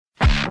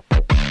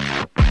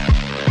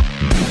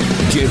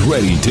Get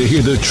ready to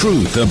hear the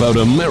truth about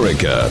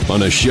America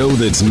on a show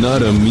that's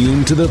not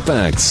immune to the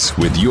facts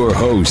with your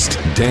host,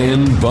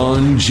 Dan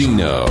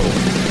Bongino.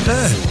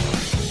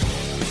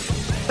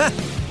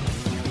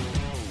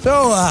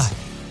 So,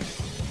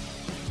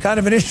 kind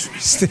of an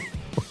interesting...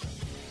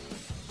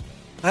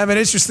 I have an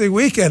interesting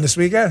weekend this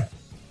weekend.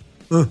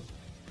 Joe,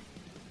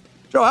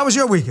 how was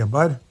your weekend,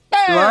 bud?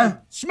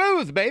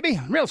 Smooth, baby.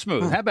 Real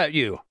smooth. How about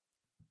you?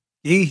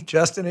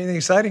 Justin, anything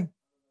exciting?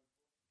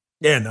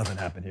 Yeah, nothing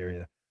happened here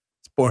either.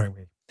 It's a boring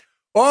week.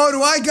 Oh,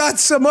 do I got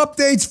some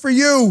updates for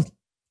you?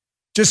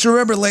 Just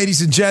remember, ladies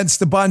and gents,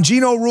 the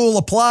Bongino rule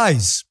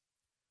applies.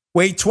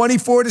 Wait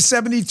 24 to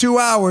 72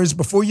 hours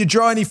before you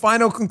draw any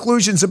final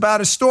conclusions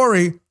about a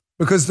story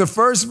because the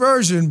first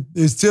version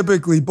is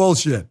typically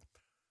bullshit.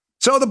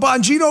 So the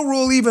Bongino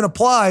rule even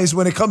applies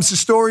when it comes to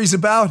stories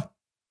about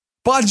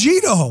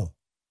Bongino.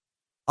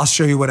 I'll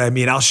show you what I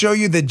mean. I'll show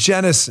you the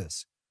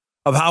genesis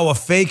of how a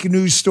fake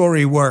news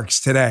story works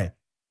today.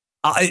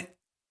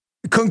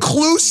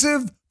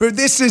 Conclusive, but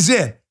this is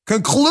it.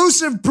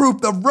 Conclusive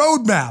proof, the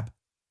roadmap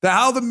to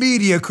how the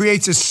media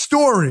creates a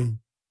story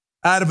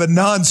out of a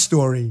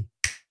non-story,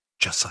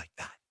 just like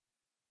that.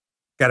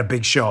 Got a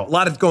big show. A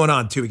lot of going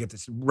on, too. We get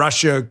this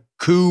Russia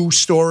coup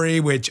story,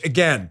 which,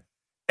 again,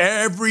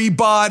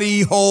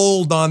 everybody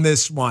hold on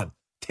this one.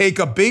 Take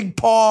a big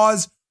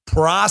pause,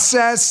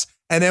 process,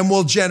 and then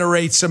we'll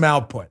generate some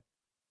output.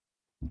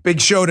 Big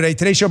show today.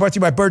 Today's show brought to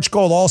you by Birch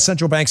Gold. All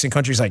central banks in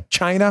countries like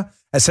China,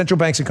 as central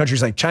banks in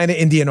countries like China,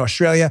 India, and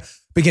Australia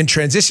begin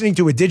transitioning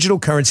to a digital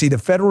currency, the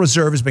Federal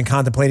Reserve has been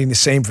contemplating the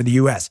same for the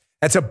U.S.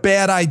 That's a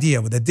bad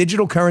idea. With a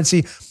digital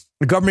currency,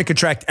 the government can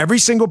track every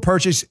single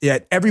purchase.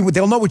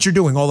 They'll know what you're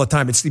doing all the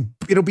time.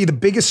 It'll be the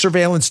biggest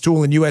surveillance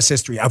tool in U.S.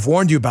 history. I've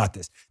warned you about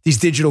this. These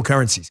digital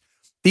currencies.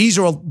 These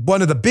are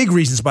one of the big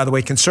reasons, by the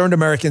way, concerned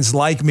Americans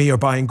like me are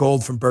buying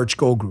gold from Birch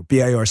Gold Group,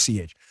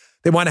 BIRCH.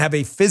 They want to have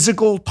a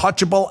physical,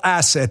 touchable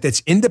asset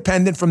that's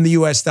independent from the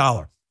U.S.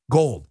 dollar,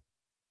 gold.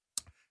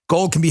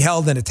 Gold can be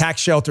held in a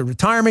tax-sheltered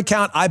retirement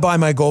account. I buy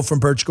my gold from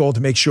Birch Gold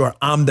to make sure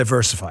I'm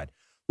diversified.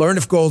 Learn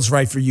if gold's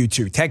right for you,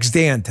 too. Text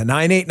Dan to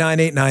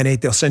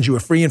 989898. They'll send you a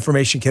free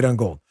information kit on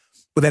gold.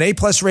 With an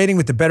A-plus rating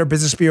with the Better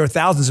Business Bureau,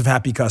 thousands of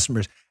happy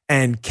customers,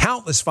 and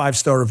countless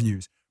five-star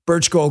reviews,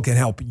 Birch Gold can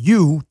help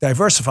you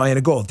diversify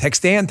into gold.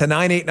 Text Dan to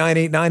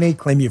 989898.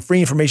 Claim your free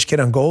information kit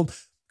on gold.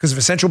 Because if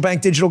a central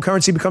bank digital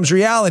currency becomes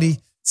reality,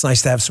 it's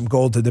nice to have some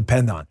gold to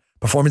depend on.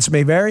 Performance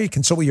may vary.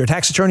 Consult with your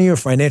tax attorney or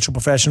financial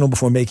professional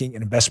before making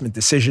an investment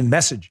decision.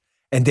 Message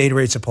and data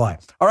rates apply.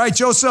 All right,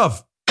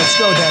 Joseph, let's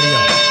go,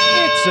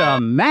 Daddy-O. It's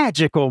a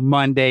magical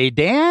Monday,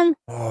 Dan.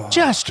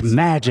 Just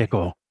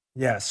magical.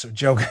 Yeah, so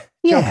Joe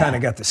kind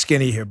of got the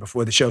skinny here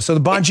before the show. So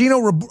the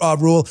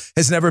Bongino rule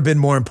has never been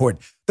more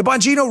important. The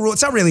Bongino rule,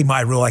 it's not really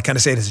my rule. I kind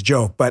of say it as a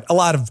joke, but a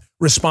lot of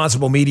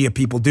responsible media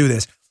people do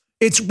this.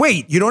 It's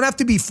wait, you don't have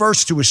to be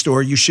first to a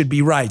story. You should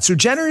be right. So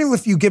generally,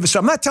 if you give us,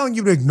 I'm not telling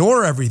you to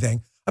ignore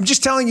everything. I'm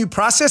just telling you,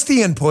 process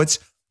the inputs,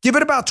 give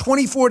it about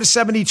 24 to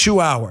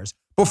 72 hours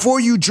before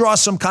you draw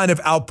some kind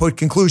of output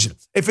conclusion.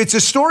 If it's a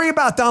story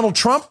about Donald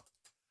Trump,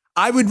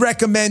 I would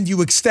recommend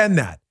you extend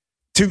that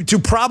to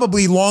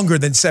probably longer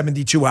than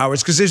 72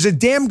 hours because there's a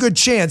damn good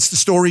chance the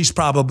story's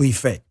probably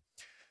fake.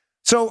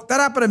 So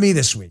that happened to me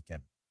this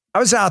weekend. I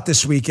was out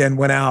this weekend,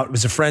 went out. It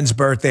was a friend's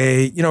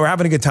birthday. We're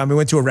having a good time. We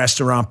went to a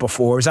restaurant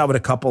before. I was out with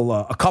a couple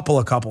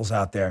of couples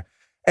out there.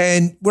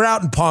 And we're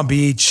out in Palm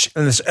Beach.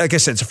 And like I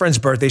said, it's a friend's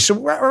birthday. So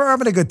we're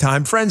having a good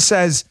time. Friend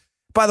says,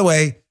 by the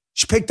way,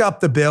 she picked up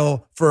the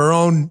bill for her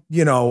own,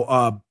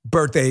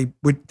 birthday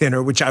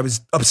dinner, which I was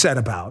upset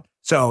about.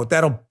 So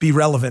that'll be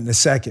relevant in a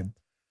second.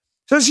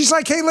 So she's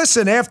like, hey,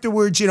 listen,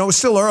 afterwards, it was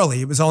still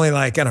early. It was only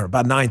like, I don't know,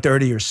 about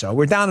 9:30 or so.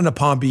 We're down in the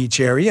Palm Beach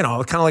area,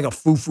 kind of like a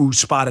foo-foo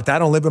spot at that. I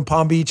don't live in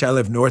Palm Beach. I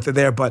live north of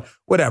there, but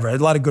whatever. A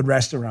lot of good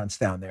restaurants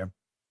down there.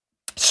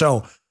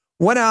 So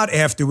went out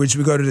afterwards.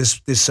 We go to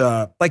this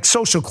like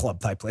social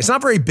club type place.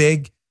 Not very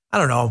big. I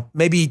don't know,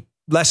 maybe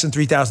less than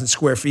 3,000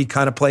 square feet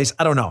kind of place.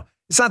 I don't know.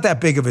 It's not that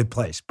big of a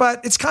place,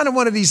 but it's kind of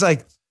one of these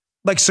like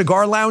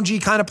cigar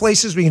loungy kind of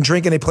places where you can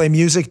drink and they play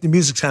music. The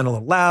music's kind of a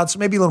little loud, so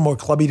maybe a little more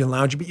clubby than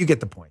loungy, but you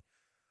get the point.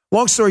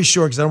 Long story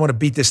short, because I don't want to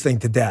beat this thing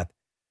to death.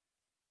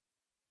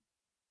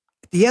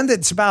 At the end,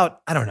 it's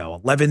about,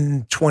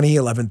 11:20,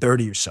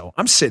 11:30 or so.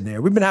 I'm sitting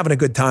there. We've been having a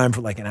good time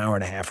for like an hour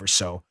and a half or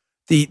so.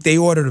 They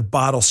ordered a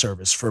bottle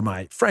service for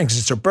my friend because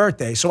it's her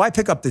birthday. So I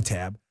pick up the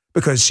tab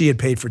because she had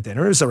paid for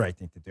dinner. It was the right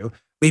thing to do.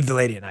 Leave the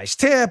lady a nice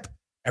tip.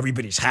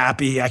 Everybody's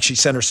happy. Actually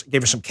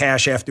gave her some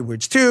cash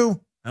afterwards too.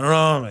 I don't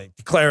know. I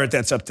declare it.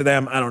 That's up to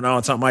them. I don't know.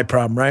 It's not my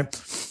problem, right?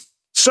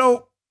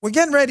 So we're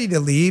getting ready to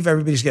leave.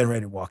 Everybody's getting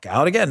ready to walk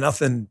out. Again,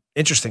 nothing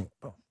interesting.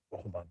 Oh,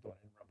 hold on.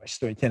 My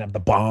story can't have the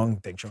bong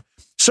thing.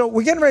 So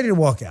we're getting ready to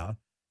walk out.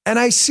 And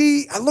I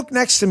look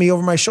next to me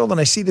over my shoulder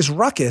and I see this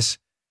ruckus.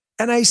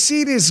 And I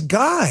see this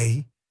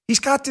guy. He's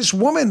got this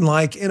woman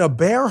like in a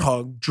bear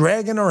hug,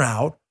 dragging her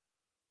out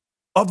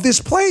of this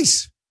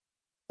place.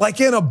 Like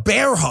in a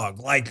bear hug.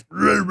 Like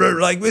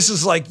this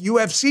is like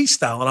UFC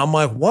style. And I'm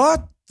like,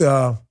 what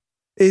the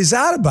is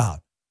that about?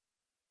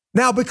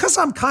 Now, because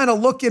I'm kind of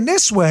looking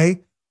this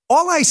way,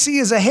 all I see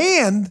is a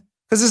hand,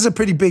 because this is a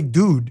pretty big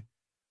dude.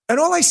 And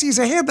all I see is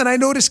a hand, and I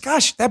notice,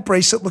 gosh, that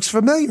bracelet looks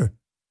familiar.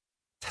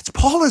 That's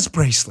Paula's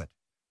bracelet.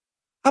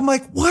 I'm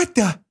like, what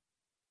the?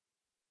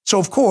 So,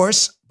 of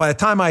course, by the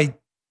time I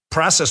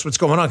process what's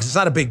going on, because it's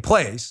not a big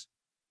place,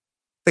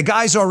 the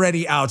guy's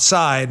already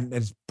outside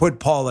and put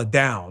Paula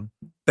down,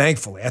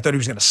 thankfully. I thought he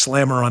was going to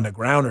slam her on the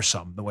ground or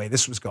something, the way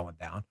this was going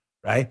down,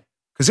 right?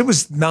 Because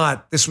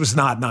this was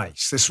not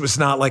nice. This was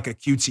not like a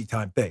cutesy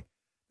time thing.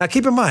 Now,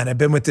 keep in mind, I've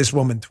been with this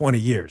woman 20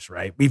 years,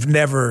 right? We've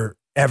never,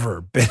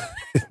 ever been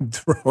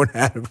thrown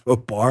out of a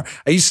bar.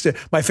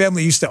 My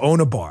family used to own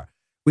a bar.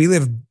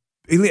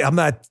 I'm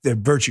not the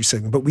virtue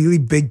signaling, but we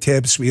leave big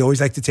tips. We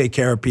always like to take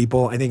care of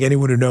people. I think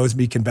anyone who knows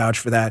me can vouch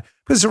for that.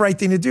 But it's the right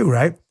thing to do,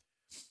 right?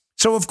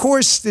 So, of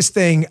course, this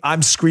thing,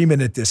 I'm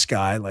screaming at this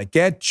guy, like,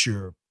 get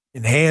your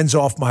hands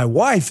off my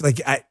wife.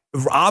 Like,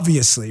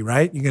 obviously,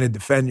 right? You're going to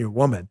defend your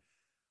woman.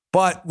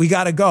 But we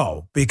got to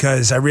go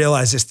because I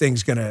realize this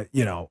thing's going to,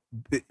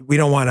 we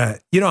don't want to,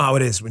 you know how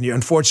it is.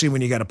 Unfortunately,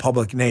 when you got a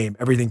public name,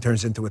 everything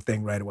turns into a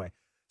thing right away.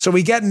 So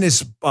we get in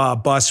this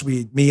bus,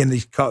 me and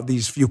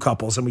these few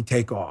couples, and we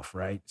take off,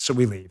 right? So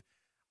we leave.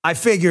 I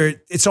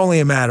figured it's only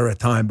a matter of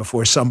time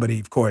before somebody,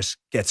 of course,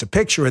 gets a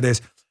picture of this.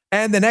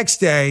 And the next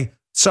day,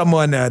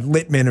 someone,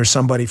 Littman or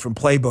somebody from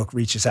Playbook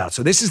reaches out.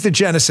 So this is the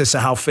genesis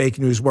of how fake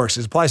news works.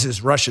 It applies to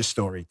this Russia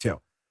story too.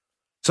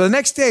 So the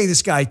next day,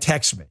 this guy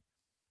texts me.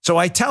 So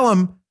I tell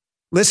him,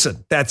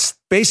 listen, that's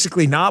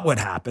basically not what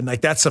happened. Like,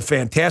 that's a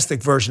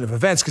fantastic version of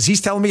events because he's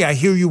telling me, I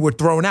hear you were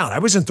thrown out. I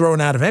wasn't thrown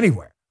out of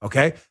anywhere,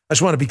 okay? I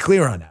just want to be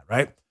clear on that,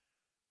 right?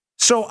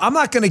 So I'm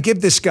not going to give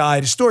this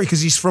guy the story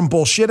because he's from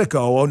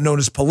Bullshitico, known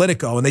as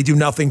Politico, and they do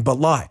nothing but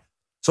lie.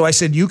 So I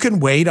said, you can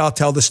wait. I'll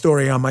tell the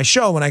story on my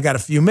show when I got a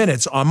few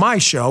minutes on my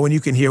show, and you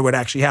can hear what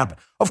actually happened.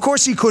 Of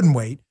course, he couldn't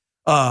wait.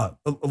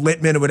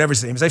 Littman or whatever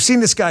his name is. I've seen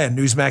this guy on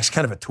Newsmax,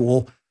 kind of a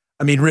tool.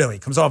 I mean, really,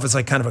 comes off as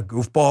like kind of a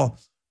goofball.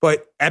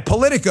 But at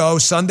Politico,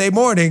 Sunday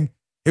morning,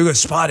 he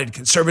was spotted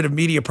conservative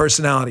media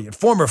personality and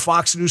former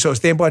Fox News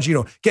host Dan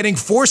Bongino getting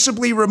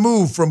forcibly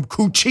removed from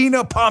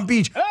Cucina, Palm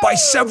Beach by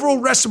several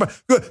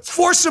restaurants.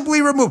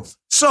 Forcibly removed.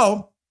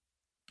 So,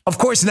 of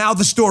course, now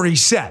the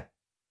story's set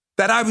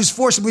that I was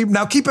forcibly.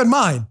 Now, keep in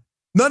mind,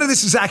 none of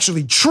this is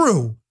actually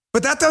true,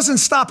 but that doesn't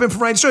stop him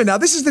from writing the story. Now,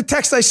 this is the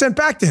text I sent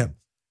back to him.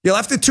 You'll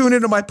have to tune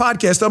into my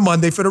podcast on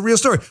Monday for the real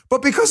story.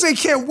 But because they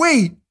can't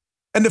wait,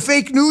 and the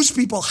fake news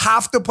people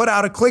have to put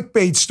out a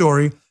clickbait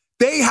story,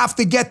 they have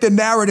to get the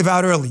narrative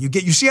out early.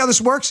 You see how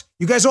this works?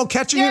 You guys all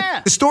catching it?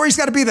 The story's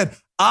got to be that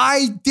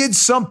I did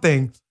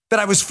something that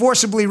I was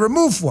forcibly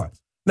removed for.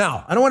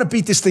 Now, I don't want to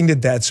beat this thing to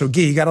death, so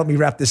Guy, you got to let me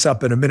wrap this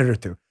up in a minute or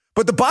two.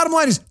 But the bottom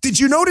line is, did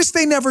you notice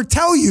they never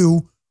tell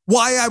you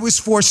why I was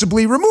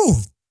forcibly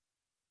removed?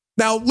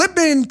 Now,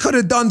 Lippman could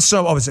have done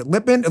some, was it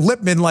Lippman?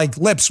 Lippman, like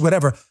lips,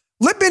 whatever.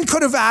 Lippman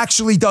could have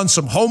actually done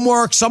some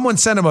homework. Someone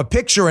sent him a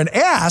picture and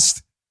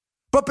asked.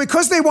 But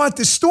because they want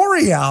the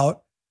story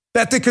out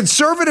that the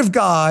conservative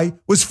guy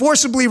was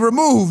forcibly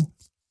removed,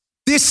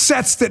 this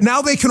sets that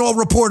now they can all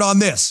report on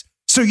this.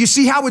 So you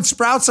see how it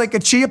sprouts like a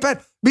chia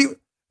pet?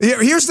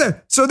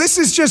 So this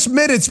is just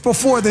minutes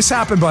before this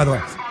happened, by the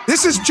way.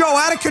 This is Joe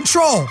out of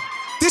control.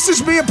 This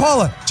is me and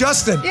Paula.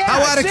 Justin,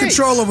 how out of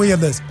control are we in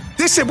this?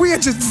 We are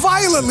just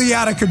violently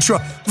out of control.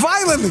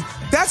 Violently.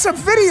 That's a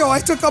video I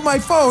took on my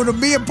phone of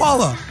me and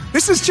Paula.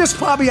 This is just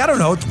probably,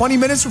 20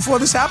 minutes before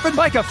this happened.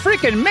 Like a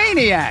freaking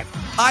maniac.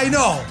 I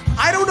know.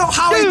 I don't know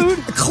how.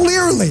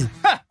 Clearly.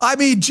 I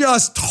mean,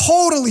 just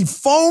totally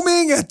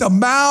foaming at the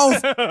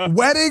mouth,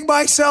 wetting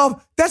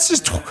myself. That's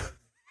just,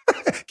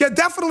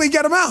 definitely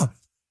get him out.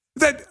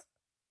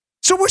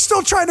 So we're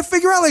still trying to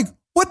figure out, like,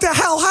 what the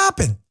hell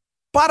happened?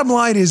 Bottom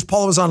line is,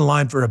 Paula was on the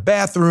line for a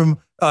bathroom,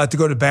 to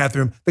go to the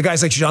bathroom. The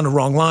guy's like, she's on the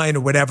wrong line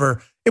or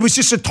whatever. It was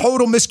just a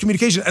total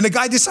miscommunication. And the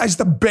guy decides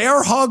to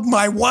bear hug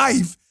my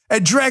wife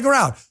and drag her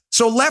out.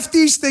 So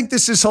lefties think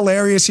this is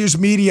hilarious. Here's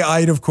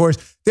Mediaite, of course.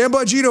 Dan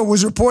Bongino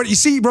was reported. You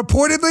see,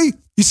 reportedly,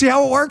 you see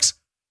how it works?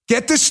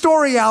 Get the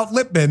story out,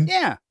 Lippman,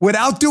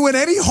 without doing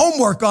any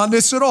homework on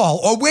this at all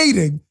or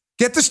waiting.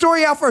 Get the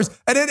story out first,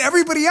 and then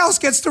everybody else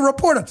gets to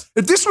report it.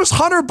 If this was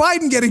Hunter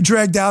Biden getting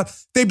dragged out,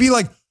 they'd be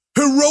like,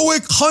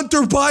 heroic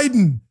Hunter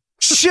Biden,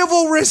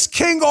 chivalrous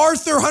King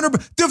Arthur Hunter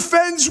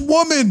defends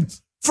woman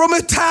from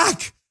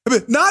attack. I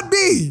mean, not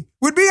me.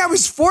 With me, I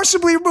was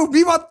forcibly removed.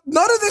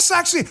 None of this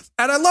actually,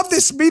 and I love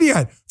this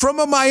Mediaite from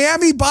a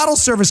Miami bottle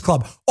service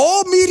club.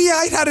 All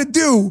Mediaite had to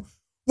do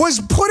was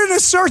put in a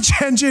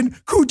search engine,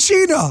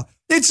 Cucina.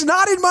 It's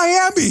not in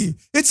Miami.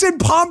 It's in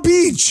Palm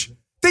Beach.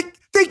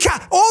 They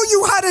can't. All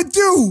you had to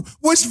do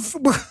was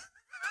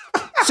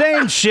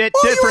same shit,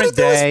 different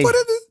day.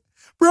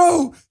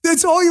 Bro,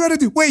 that's all you had to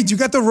do. Wait, you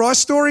got the Raw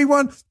Story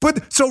one?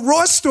 So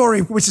Raw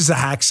Story, which is a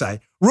hack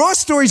site, Raw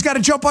Story's got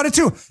to jump on it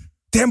too.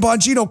 Dan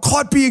Bongino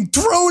caught being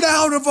thrown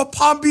out of a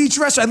Palm Beach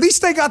restaurant. At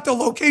least they got the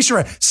location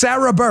right.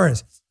 Sarah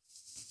Burris.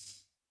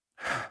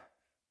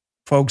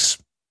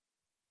 Folks,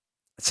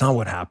 it's not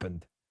what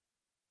happened.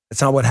 It's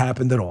not what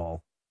happened at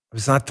all. I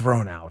was not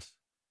thrown out.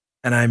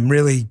 and I'm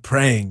really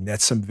praying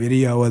that some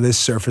video of this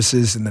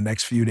surfaces in the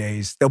next few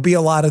days. There'll be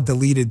a lot of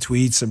deleted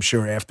tweets, I'm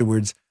sure,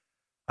 afterwards.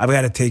 I've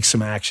got to take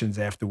some actions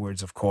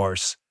afterwards, of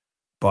course.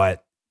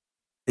 But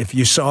if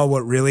you saw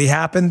what really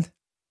happened,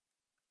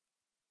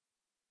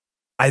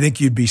 I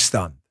think you'd be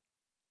stunned.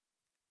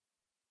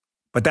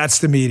 But that's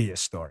the media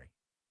story.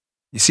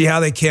 You see how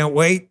they can't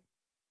wait?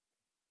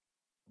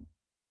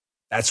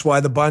 That's why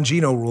the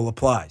Bongino rule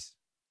applies,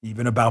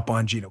 even about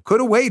Bongino. Could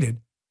have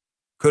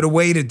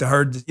waited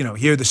to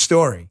hear the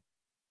story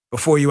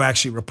before you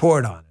actually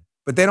report on it.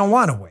 But they don't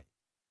want to wait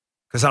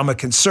because I'm a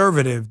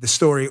conservative. The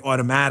story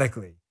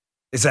automatically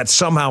is that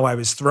somehow I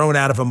was thrown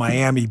out of a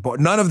Miami bar.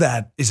 None of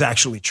that is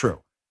actually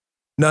true.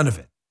 None of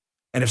it.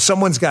 And if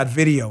someone's got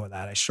video of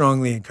that, I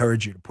strongly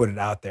encourage you to put it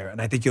out there.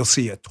 And I think you'll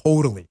see a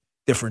totally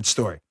different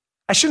story.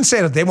 I shouldn't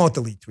say that they won't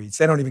delete tweets.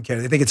 They don't even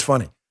care. They think it's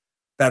funny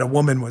that a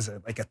woman was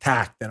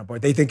attacked in a bar.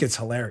 They think it's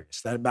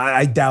hilarious.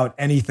 I doubt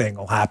anything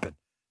will happen.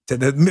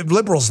 The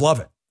liberals love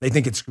it. They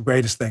think it's the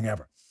greatest thing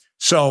ever.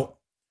 So,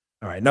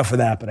 all right, enough of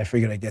that, but I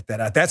figured I'd get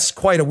that out. That's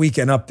quite a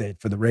weekend update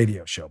for the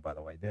radio show, by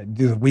the way. They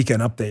do the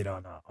weekend update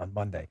on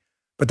Monday.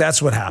 But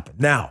that's what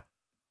happened. Now,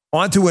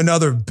 on to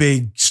another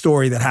big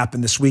story that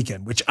happened this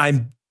weekend, which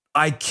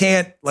I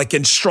can't,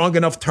 in strong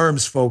enough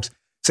terms, folks,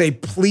 say,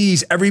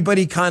 please,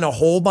 everybody kind of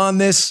hold on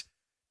this.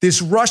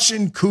 This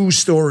Russian coup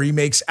story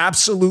makes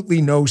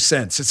absolutely no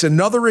sense. It's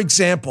another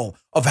example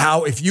of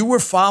how if you were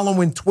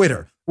following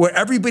Twitter, where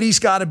everybody's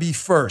got to be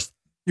first,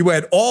 you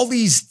had all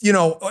these,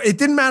 it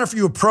didn't matter if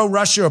you were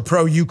pro-Russia or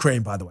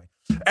pro-Ukraine, by the way.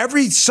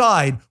 Every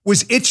side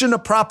was itching to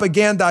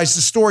propagandize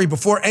the story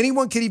before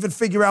anyone could even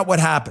figure out what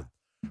happened.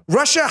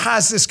 Russia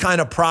has this kind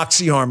of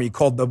proxy army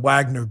called the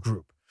Wagner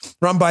Group,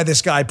 run by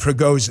this guy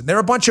Prigozhin. They're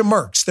a bunch of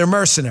mercs. They're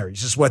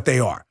mercenaries is what they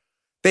are.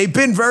 They've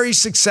been very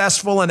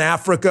successful in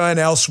Africa and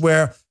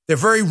elsewhere. They're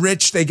very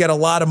rich. They get a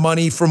lot of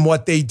money from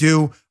what they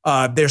do.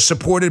 They're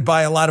supported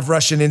by a lot of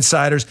Russian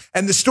insiders.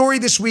 And the story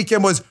this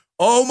weekend was,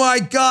 oh my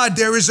God,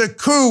 there is a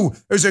coup.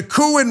 There's a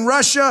coup in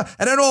Russia.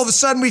 And then all of a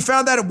sudden we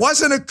found out it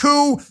wasn't a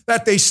coup,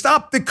 that they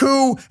stopped the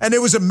coup and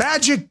it was a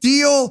magic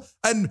deal.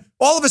 And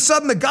all of a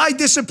sudden the guy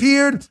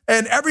disappeared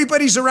and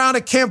everybody's around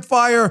a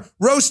campfire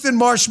roasting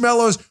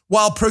marshmallows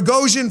while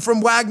Prigozhin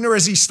from Wagner,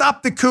 as he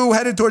stopped the coup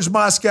headed towards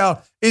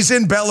Moscow, is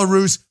in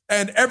Belarus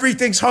and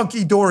everything's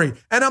hunky-dory.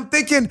 And I'm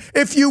thinking,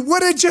 if you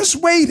would have just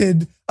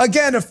waited,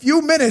 again, a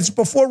few minutes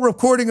before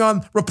reporting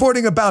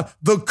about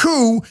the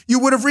coup, you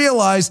would have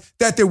realized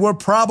that there were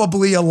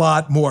probably a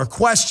lot more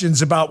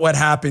questions about what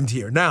happened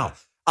here. Now,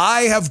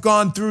 I have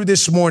gone through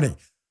this morning,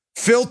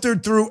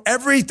 filtered through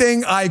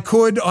everything I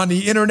could on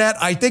the internet.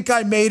 I think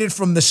I made it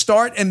from the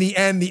start and the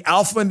end, the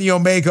alpha and the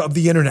omega of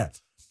the internet.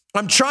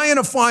 I'm trying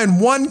to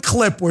find one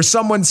clip where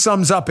someone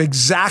sums up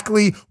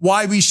exactly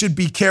why we should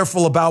be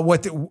careful about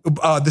what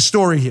the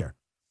story here.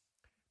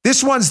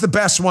 This one's the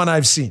best one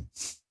I've seen.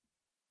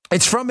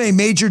 It's from a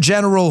Major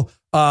General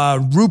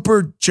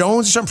Rupert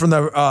Jones, or something from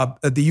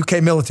the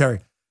UK military.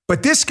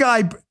 But this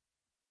guy,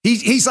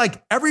 he's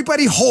like,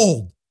 everybody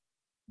hold.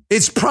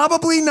 It's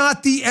probably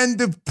not the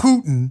end of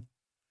Putin.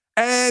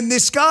 And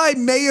this guy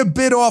may have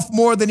bit off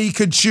more than he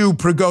could chew,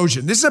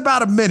 Prigozhin. This is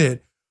about a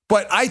minute,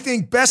 but I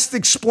think best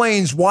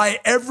explains why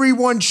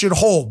everyone should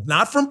hold,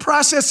 not from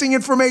processing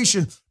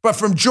information, but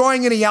from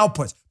drawing any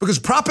outputs. Because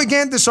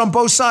propagandists on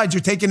both sides are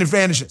taking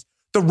advantage of this.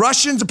 The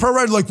Russians, the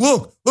pro-Russians, like,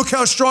 look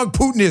how strong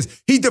Putin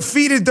is. He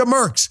defeated the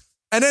mercs.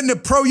 And then the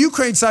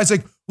pro-Ukraine side's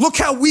like, look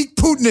how weak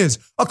Putin is.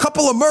 A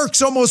couple of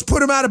mercs almost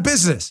put him out of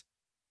business.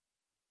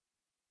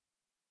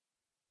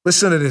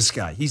 Listen to this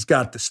guy. He's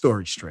got the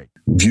story straight.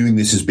 Viewing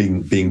this as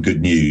being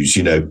good news,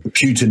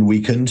 Putin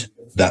weakened.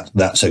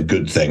 That's a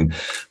good thing.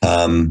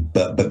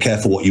 But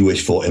careful what you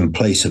wish for in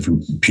place of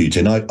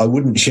Putin. I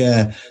wouldn't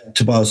share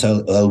Tobias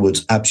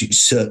Ellwood's absolute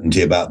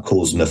certainty about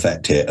cause and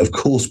effect here. Of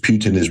course,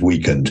 Putin is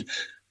weakened,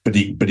 but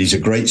he's a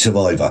great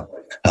survivor.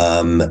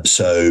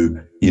 So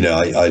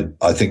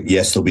I think,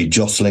 yes, there'll be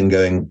jostling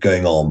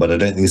going on, but I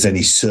don't think there's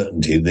any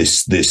certainty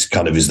this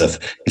kind of is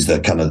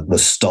the kind of the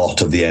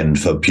start of the end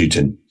for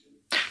Putin.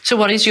 So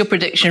what is your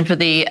prediction for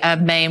the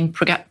main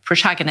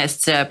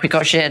protagonists,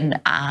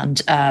 Prigozhin and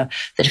the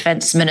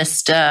defense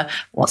minister?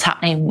 What's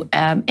happening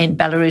in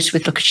Belarus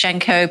with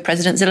Lukashenko,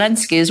 President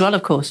Zelensky as well,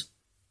 of course?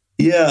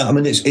 Yeah, I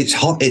mean, it's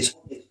hot. It's,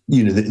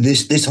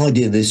 this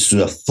idea, this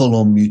sort of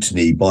full-on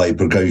mutiny by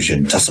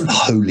Prigozhin doesn't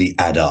wholly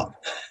add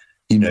up.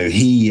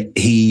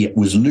 He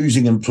was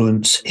losing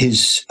influence.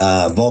 His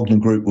Wagner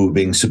Group were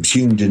being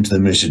subsumed into the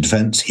Ministry of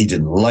Defense. He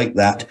didn't like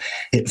that.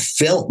 It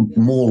felt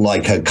more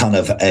like a kind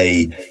of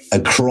a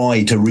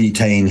cry to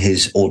retain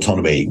his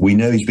autonomy. We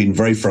know he's been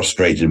very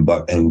frustrated in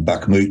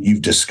Bakhmut.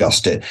 You've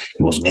discussed it.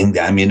 He wasn't getting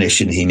the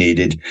ammunition he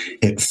needed.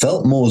 It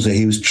felt more as though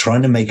he was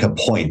trying to make a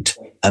point,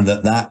 and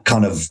that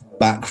kind of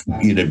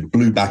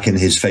blew back in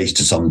his face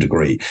to some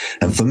degree.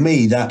 And for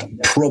me, that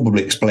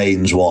probably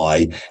explains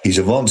why he's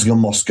advancing on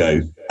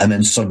Moscow and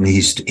then suddenly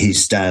he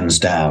stands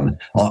down.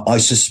 I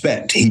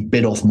suspect he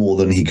bit off more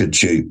than he could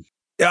chew.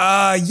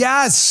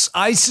 Yes,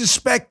 I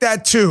suspect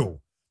that too.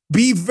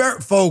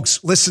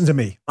 Folks, listen to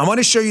me. I want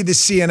to show you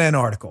this CNN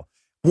article.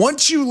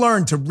 Once you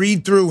learn to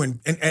read through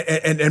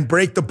and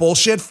break the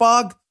bullshit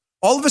fog,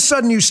 all of a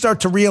sudden you start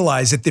to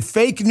realize that the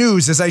fake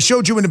news, as I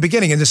showed you in the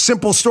beginning, and the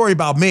simple story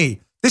about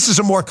me, this is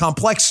a more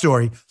complex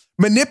story,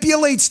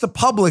 manipulates the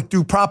public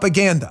through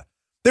propaganda.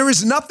 There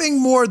is nothing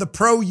more the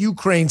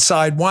pro-Ukraine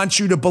side wants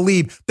you to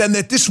believe than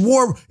that this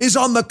war is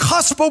on the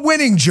cusp of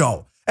winning,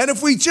 Joe. And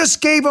if we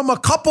just gave them a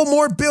couple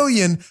more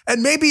billion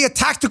and maybe a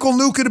tactical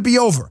nuke, it'd be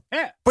over.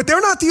 Yeah. But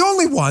they're not the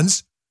only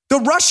ones. The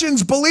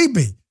Russians, believe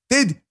me,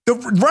 the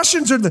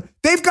Russians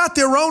they've got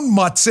their own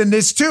mutts in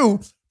this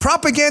too,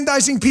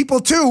 propagandizing people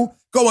too,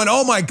 going,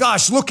 oh my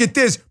gosh, look at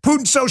this.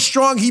 Putin's so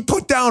strong, he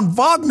put down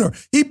Wagner.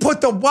 He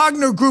put the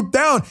Wagner group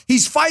down.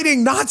 He's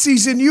fighting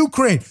Nazis in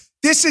Ukraine.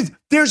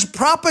 There's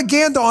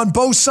propaganda on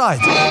both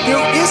sides.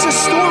 There is a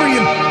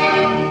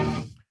story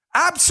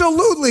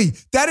absolutely.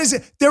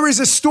 There is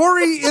a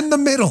story in the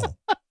middle.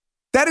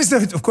 That is,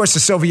 of course, the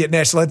Soviet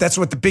national. That's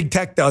what the big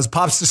tech does,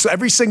 pops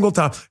every single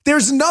time.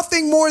 There's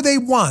nothing more they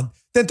want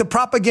than to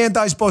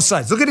propagandize both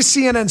sides. Look at a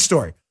CNN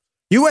story.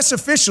 U.S.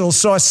 officials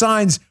saw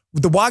signs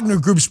the Wagner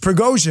Group's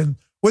Prigozhin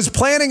was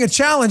planning a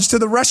challenge to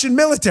the Russian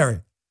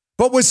military,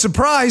 but was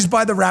surprised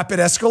by the rapid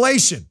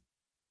escalation.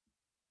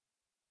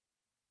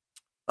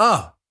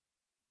 Oh,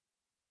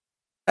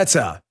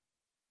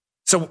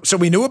 so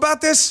we knew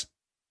about this?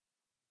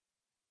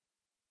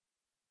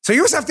 So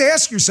you always have to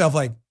ask yourself,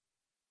 like,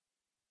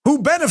 who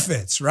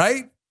benefits,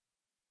 right?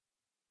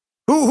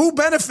 Who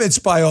benefits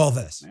by all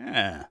this?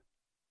 Yeah.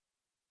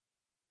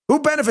 Who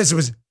benefits?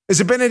 Has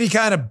it been any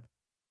kind of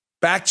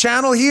back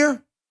channel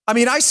here? I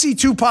mean, I see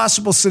two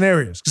possible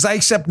scenarios because I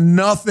accept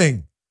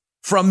nothing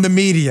from the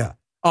media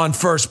on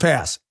first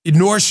pass,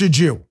 nor should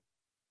you.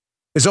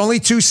 There's only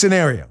two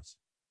scenarios.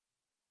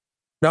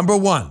 Number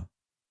one,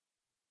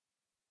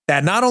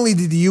 that not only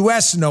did the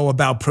U.S. know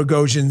about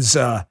Prigozhin's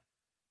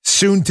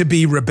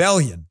soon-to-be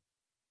rebellion,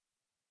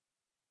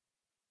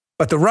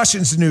 but the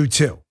Russians knew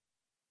too.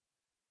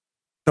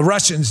 The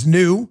Russians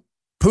knew,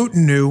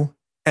 Putin knew,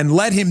 and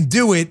let him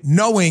do it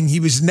knowing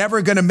he was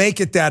never going to make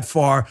it that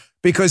far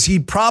because he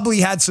probably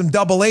had some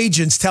double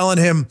agents telling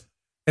him,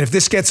 and if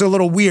this gets a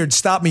little weird,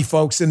 stop me,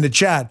 folks, in the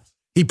chat.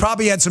 He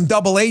probably had some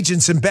double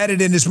agents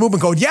embedded in his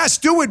movement going, yes,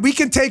 do it. We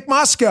can take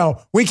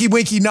Moscow. Winky,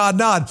 winky, nod,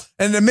 nod.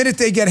 And the minute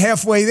they get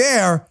halfway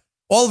there,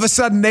 all of a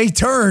sudden they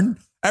turn,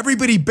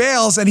 everybody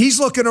bails, and he's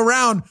looking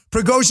around,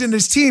 Prigozhin and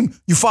his team.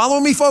 You follow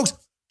me, folks?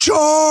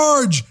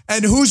 Charge!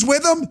 And who's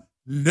with him?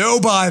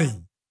 Nobody.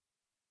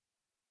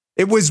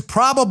 It was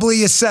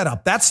probably a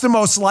setup. That's the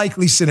most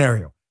likely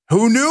scenario.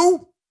 Who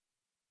knew?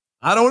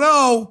 I don't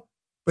know,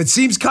 but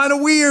seems kind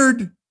of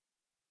weird.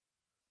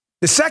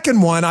 The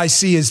second one I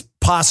see as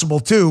possible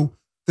too,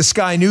 the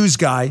Sky News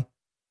guy,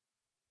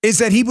 is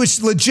that he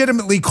was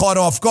legitimately caught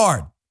off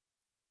guard.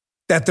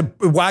 That the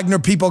Wagner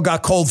people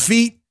got cold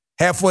feet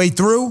halfway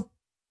through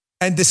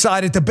and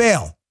decided to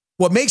bail.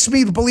 What makes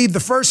me believe the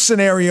first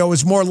scenario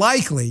is more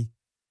likely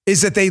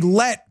is that they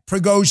let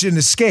Prigozhin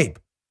escape.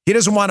 He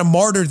doesn't want to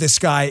martyr this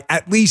guy,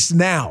 at least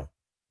now,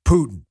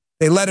 Putin.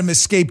 They let him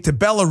escape to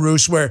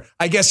Belarus, where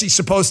I guess he's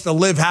supposed to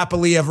live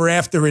happily ever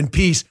after in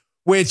peace,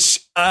 which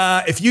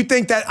if you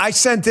think that I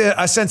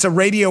sense a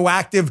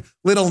radioactive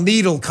little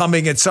needle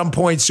coming at some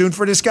point soon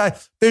for this guy,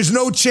 there's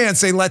no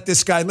chance they let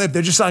this guy live.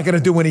 They're just not going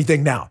to do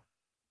anything now.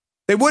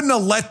 They wouldn't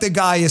have let the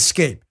guy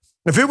escape.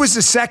 If it was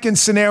the second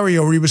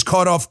scenario where he was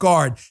caught off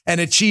guard and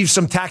achieved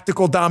some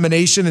tactical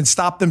domination and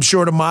stopped them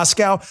short of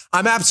Moscow,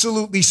 I'm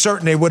absolutely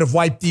certain they would have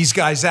wiped these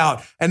guys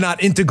out and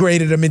not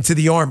integrated them into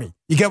the army.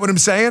 You get what I'm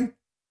saying?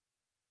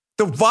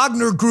 The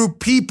Wagner Group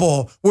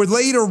people were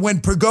later,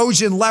 when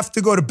Prigozhin left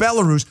to go to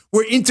Belarus,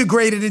 were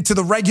integrated into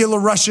the regular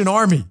Russian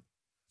army.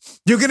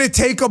 You're going to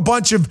take a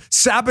bunch of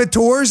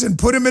saboteurs and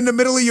put them in the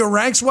middle of your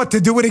ranks, what, to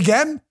do it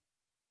again?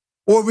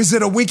 Or was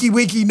it a winky,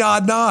 winky,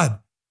 nod, nod?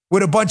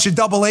 With a bunch of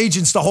double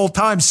agents the whole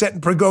time setting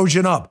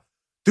Prigozhin up.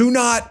 Do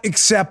not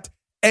accept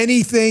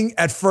anything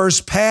at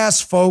first pass,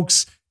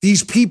 folks.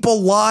 These people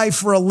lie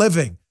for a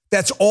living.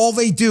 That's all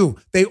they do.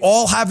 They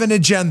all have an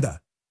agenda.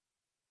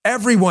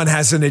 Everyone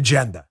has an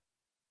agenda.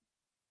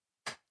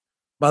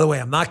 By the way,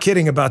 I'm not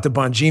kidding about the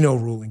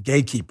Bongino rule and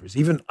gatekeepers.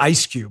 Even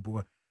Ice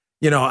Cube,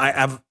 you know,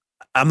 I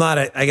got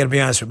to be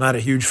honest, I'm not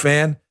a huge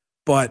fan.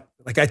 But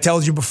like I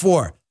told you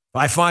before, if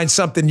I find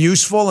something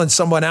useful and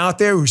someone out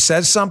there who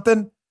says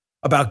something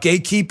about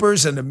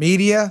gatekeepers and the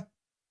media,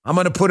 I'm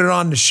going to put it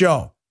on the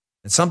show.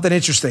 And something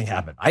interesting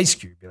happened. Ice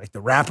Cube, like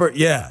the rapper.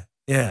 Yeah.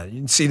 You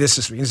can see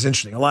this week. It's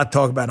interesting. A lot to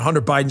talk about.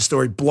 Hunter Biden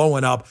story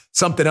blowing up.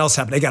 Something else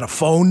happened. They got a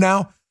phone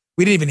now.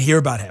 We didn't even hear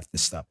about half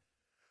this stuff.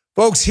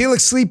 Folks,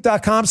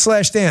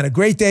 HelixSleep.com/Dan. A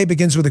great day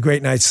begins with a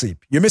great night's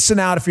sleep. You're missing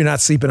out if you're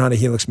not sleeping on a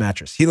Helix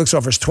mattress. Helix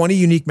offers 20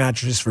 unique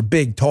mattresses for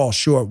big, tall,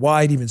 short,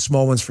 wide, even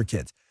small ones for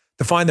kids.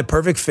 To find the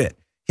perfect fit,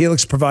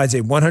 Helix provides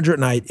a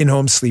 100-night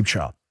in-home sleep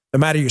trial. No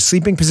matter your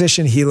sleeping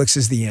position, Helix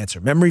is the answer.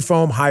 Memory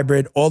foam,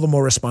 hybrid, all the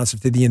more responsive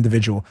to the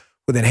individual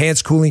with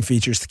enhanced cooling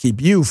features to keep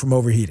you from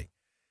overheating.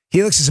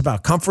 Helix is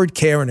about comfort,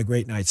 care, and a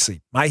great night's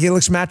sleep. My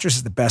Helix mattress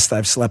is the best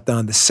I've slept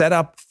on. The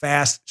setup,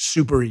 fast,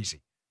 super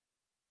easy.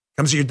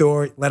 Comes to your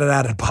door, let it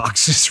out of the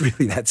box. It's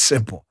really that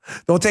simple.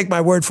 Don't take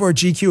my word for it.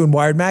 GQ and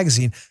Wired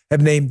Magazine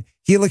have named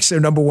Helix their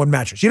 #1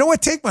 mattress. You know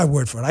what? Take my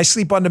word for it. I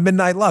sleep on the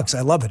Midnight Lux.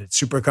 I love it. It's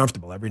super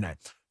comfortable every night.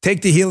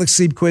 Take the Helix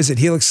Sleep Quiz at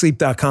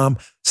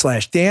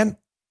helixsleep.com/Dan.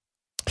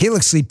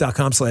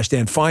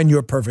 helixsleep.com/Dan. Find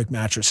your perfect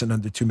mattress in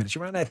under 2 minutes.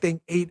 You're on that thing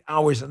 8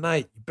 hours a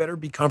night. You better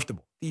be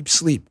comfortable. Deep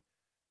sleep.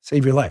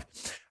 Save your life.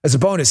 As a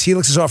bonus,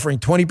 Helix is offering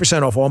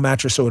 20% off all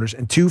mattress orders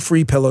and 2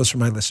 free pillows for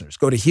my listeners.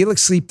 Go to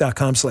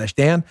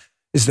helixsleep.com/Dan.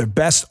 This is their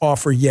best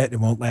offer yet. It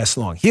won't last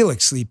long.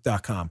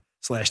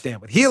 helixsleep.com/Dan.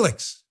 With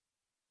Helix,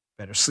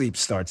 better sleep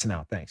starts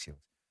now. Thanks,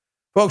 Helix.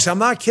 Folks, I'm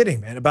not kidding,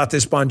 man, about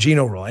this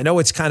Bongino rule. I know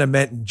it's kind of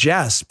meant in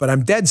jest, but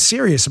I'm dead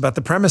serious about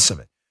the premise of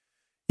it.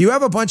 You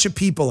have a bunch of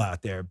people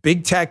out there,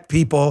 big tech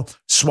people,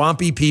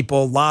 swampy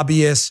people,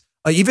 lobbyists,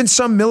 even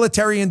some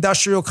military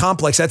industrial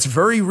complex. That's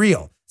very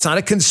real. It's not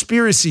a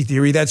conspiracy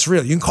theory. That's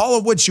real. You can call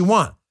it what you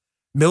want.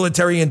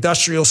 Military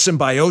industrial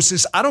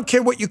symbiosis. I don't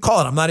care what you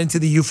call it. I'm not into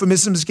the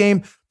euphemisms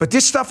game, but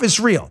this stuff is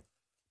real.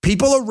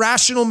 People are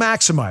rational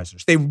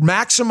maximizers. They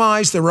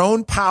maximize their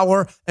own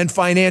power and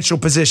financial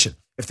position.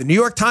 If the New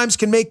York Times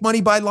can make money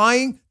by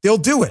lying, they'll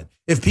do it.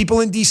 If people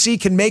in D.C.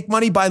 can make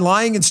money by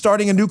lying and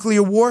starting a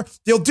nuclear war,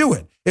 they'll do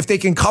it. If they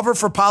can cover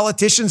for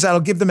politicians, that'll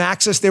give them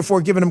access,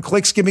 therefore giving them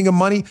clicks, giving them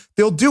money,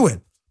 they'll do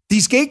it.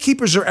 These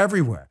gatekeepers are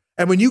everywhere.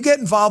 And when you get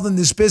involved in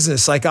this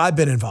business, like I've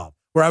been involved,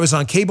 where I was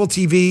on cable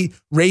TV,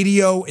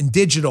 radio, and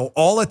digital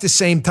all at the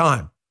same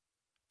time,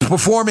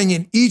 performing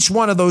in each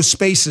one of those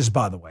spaces,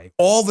 by the way,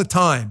 all the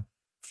time,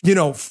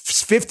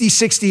 50,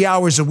 60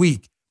 hours a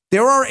week.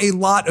 There are a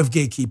lot of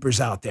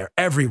gatekeepers out there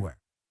everywhere.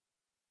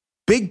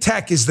 Big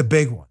tech is the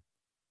big one.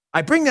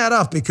 I bring that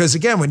up because,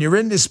 again, when you're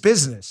in this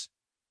business,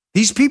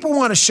 these people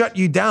want to shut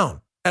you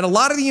down. And a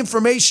lot of the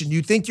information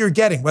you think you're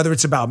getting, whether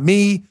it's about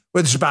me,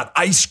 whether it's about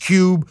Ice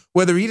Cube,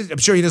 I'm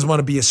sure he doesn't want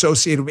to be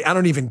associated with me. I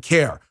don't even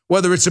care.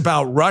 Whether it's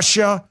about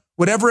Russia,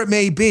 whatever it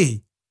may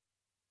be,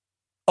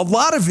 a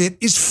lot of it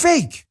is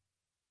fake.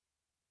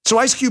 So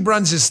Ice Cube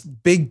runs this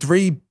Big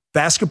 3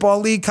 basketball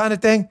league kind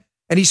of thing.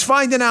 And he's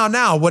finding out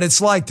now what it's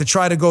like to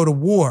try to go to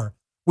war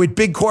with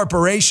big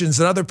corporations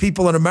and other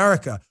people in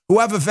America who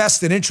have a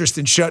vested interest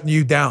in shutting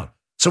you down.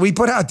 So we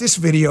put out this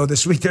video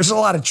this week. There's a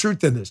lot of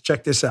truth in this.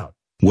 Check this out.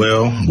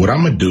 Well, what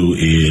I'm going to do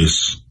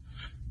is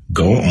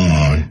go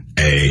on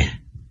a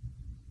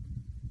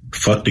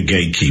Fuck the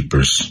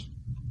Gatekeepers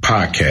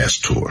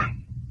podcast tour.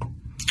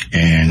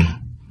 And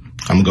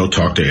I'm going to go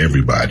talk to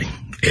everybody,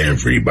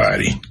 and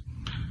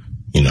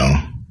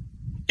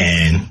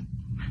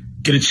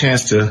get a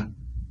chance to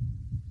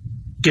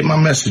get my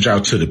message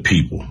out to the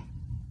people.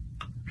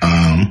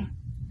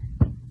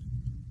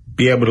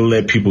 Be able to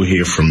let people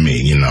hear from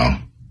me,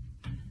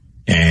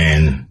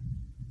 and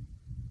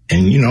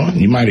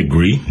you might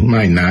agree, you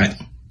might not,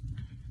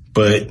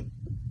 but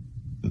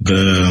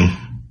the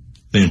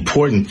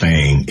important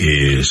thing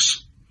is,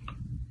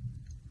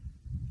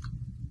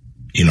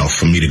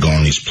 for me to go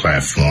on these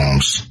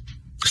platforms,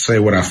 say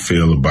what I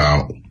feel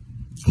about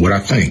what I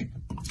think.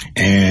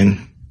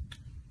 And,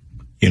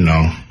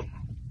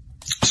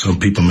 some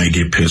people may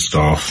get pissed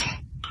off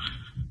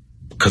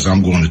because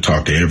I'm going to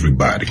talk to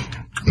everybody.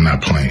 I'm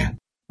not playing.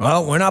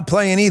 Well, we're not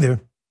playing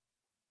either.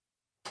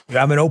 We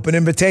have an open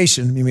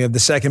invitation. I mean, we have the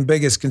second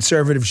biggest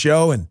conservative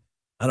show and,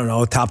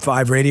 top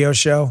 5 radio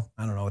show.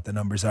 I don't know what the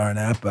numbers are on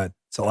that, but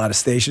it's a lot of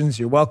stations.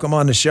 You're welcome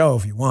on the show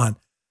if you want.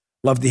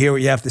 Love to hear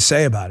what you have to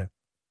say about it.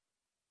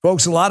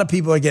 Folks, a lot of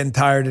people are getting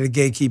tired of the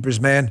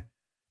gatekeepers, man.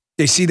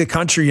 They see the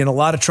country in a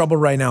lot of trouble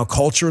right now,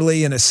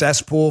 culturally, in a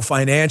cesspool,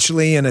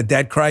 financially, in a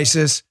debt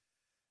crisis.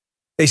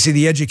 They see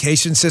the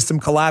education system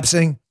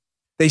collapsing.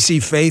 They see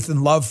faith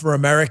and love for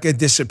America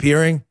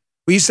disappearing.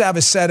 We used to have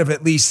a set of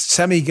at least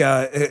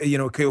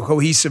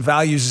cohesive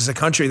values as a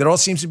country that all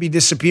seems to be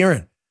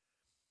disappearing.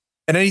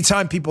 And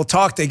anytime people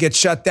talk, they get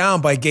shut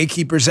down by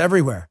gatekeepers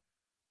everywhere.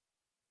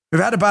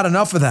 We've had about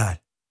enough of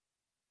that.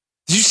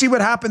 Did you see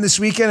what happened this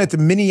weekend at the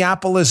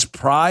Minneapolis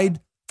Pride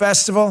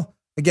Festival?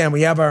 Again,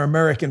 we have our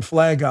American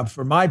flag up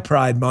for my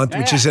Pride Month,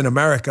 which is in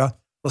America.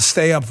 We'll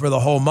stay up for the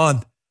whole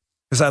month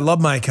because I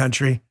love my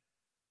country.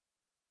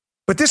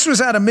 But this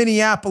was at a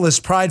Minneapolis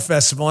Pride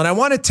Festival, and I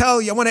want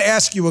to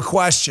ask you a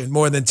question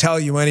more than tell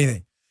you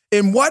anything.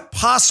 In what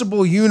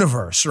possible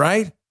universe,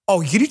 right?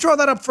 Oh, can you draw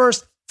that up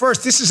first?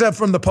 First, this is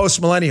from the Post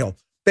Millennial.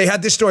 They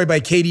had this story by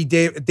Katie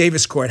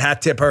Davis Court,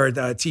 hat tip her,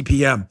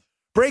 TPM.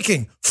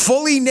 Breaking,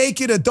 fully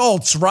naked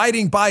adults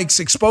riding bikes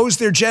expose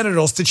their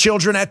genitals to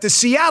children at the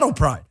Seattle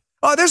Pride.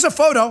 Oh, there's a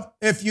photo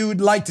if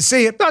you'd like to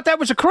see it. Thought that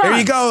was a crime. There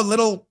you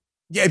go,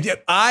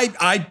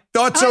 I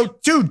thought so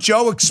too.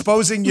 Joe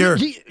exposing your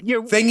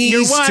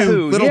thingies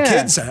to little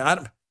kids.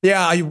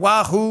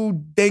 Wahoo,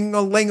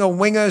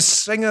 ding-a-ling-a-winga,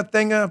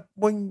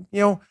 sing-a-thing-a-wing,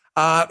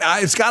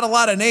 it's got a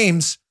lot of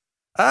names.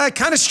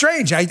 Kind of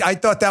strange. I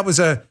thought that was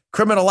a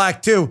criminal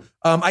act too.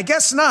 I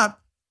guess not.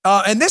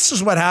 And this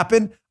is what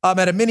happened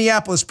at a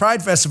Minneapolis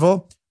Pride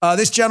Festival.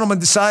 This gentleman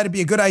decided it'd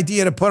be a good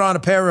idea to put on a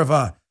pair of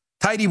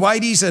tighty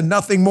whities and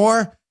nothing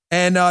more,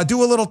 and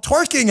do a little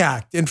twerking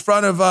act in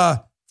front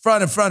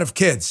of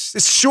kids.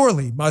 This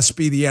surely must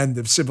be the end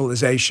of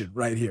civilization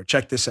right here.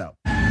 Check this out.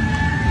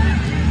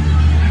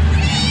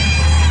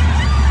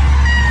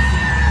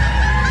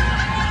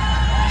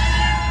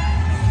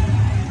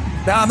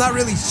 Now, I'm not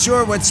really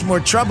sure what's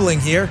more troubling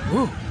here.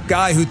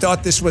 Guy who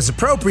thought this was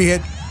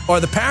appropriate, or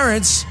the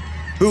parents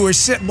who were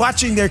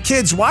watching their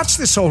kids watch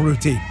this whole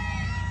routine.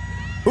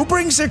 Who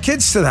brings their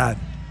kids to that?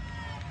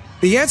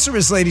 The answer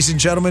is, ladies and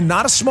gentlemen,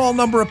 not a small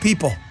number of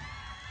people.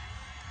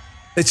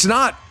 It's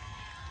not.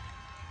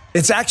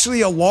 It's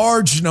actually a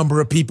large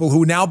number of people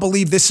who now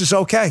believe this is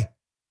okay.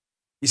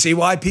 You see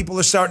why people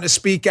are starting to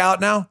speak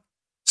out now?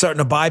 Starting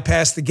to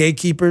bypass the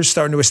gatekeepers,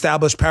 starting to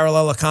establish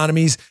parallel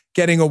economies,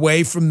 getting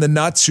away from the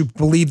nuts who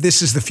believe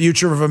this is the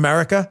future of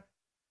America.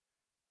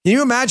 Can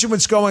you imagine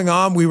what's going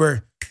on?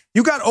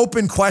 You got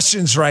open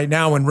questions right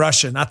now in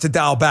Russia, not to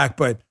dial back,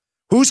 but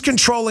who's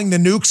controlling the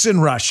nukes in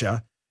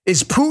Russia?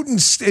 Is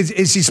Putin's,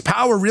 is his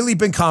power really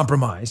been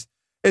compromised?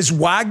 Is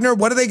Wagner,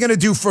 what are they going to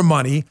do for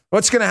money?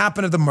 What's going to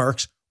happen to the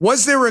Mercs?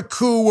 Was there a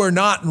coup or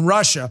not in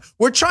Russia?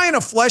 We're trying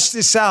to flesh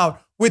this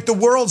out with the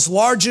world's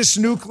largest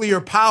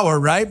nuclear power,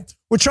 right?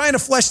 We're trying to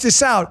flesh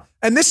this out.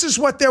 And this is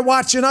what they're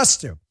watching us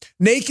do.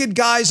 Naked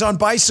guys on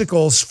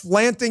bicycles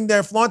flaunting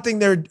their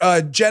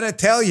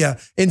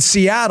genitalia in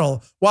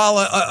Seattle while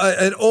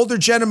an older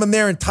gentleman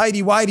there in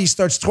tighty whitey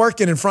starts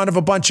twerking in front of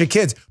a bunch of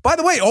kids. By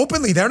the way,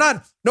 openly,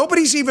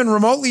 nobody's even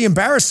remotely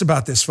embarrassed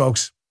about this,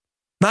 folks.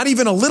 Not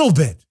even a little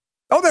bit.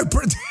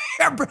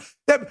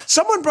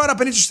 Someone brought up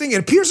an interesting, it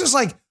appears there's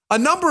like a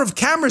number of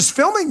cameras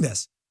filming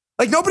this.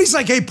 Like nobody's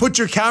like, hey, put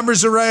your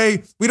cameras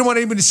away. We don't want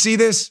anyone to see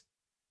this.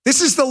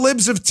 This is the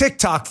libs of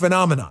TikTok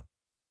phenomenon.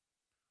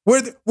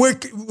 Where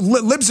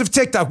libs of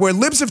TikTok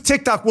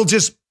will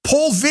just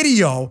pull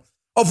video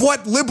of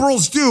what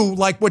liberals do,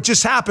 like what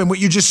just happened, what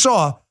you just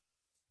saw.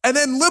 And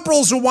then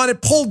liberals will want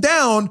it pulled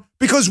down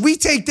because we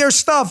take their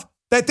stuff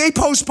that they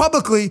post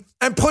publicly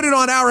and put it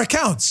on our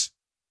accounts.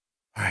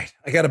 All right,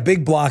 I got a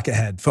big block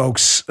ahead,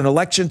 folks. An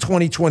election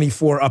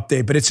 2024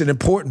 update, but it's an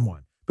important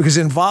one because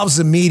it involves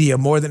the media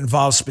more than it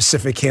involves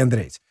specific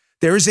candidates.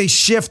 There is a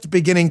shift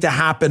beginning to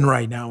happen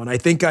right now, and I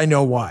think I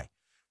know why.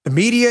 The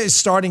media is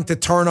starting to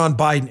turn on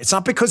Biden. It's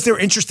not because they're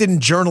interested in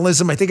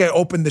journalism. I think I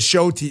opened the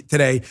show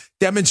today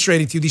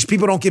demonstrating to you these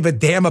people don't give a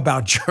damn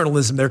about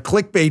journalism. They're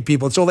clickbait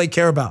people. It's all they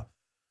care about.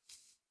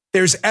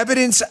 There's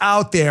evidence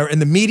out there,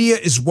 and the media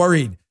is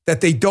worried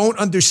that they don't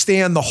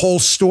understand the whole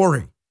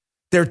story.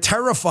 They're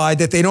terrified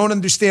that they don't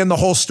understand the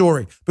whole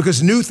story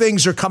because new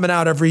things are coming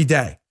out every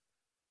day.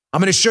 I'm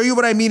going to show you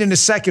what I mean in a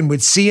second with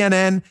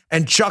CNN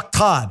and Chuck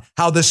Todd,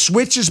 how the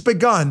switch has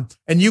begun,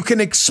 and you can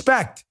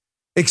expect,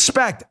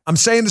 I'm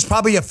saying there's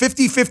probably a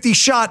 50-50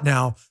 shot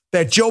now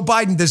that Joe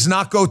Biden does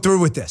not go through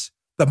with this.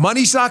 The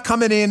money's not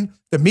coming in.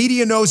 The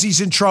media knows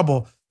he's in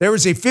trouble. There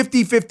is a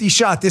 50-50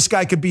 shot this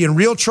guy could be in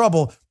real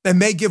trouble and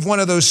may give one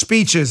of those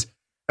speeches,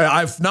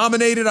 I've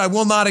nominated, I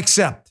will not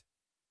accept.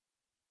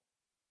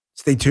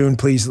 Stay tuned,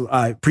 please.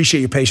 I appreciate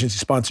your patience. The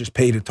sponsors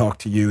pay to talk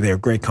to you. They're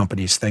great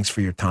companies. Thanks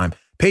for your time.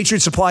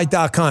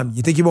 PatriotSupply.com.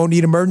 You think you won't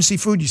need emergency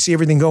food? You see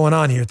everything going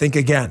on here. Think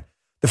again.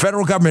 The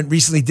federal government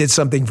recently did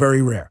something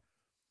very rare.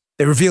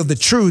 They revealed the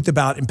truth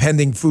about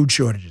impending food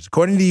shortages.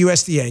 According to the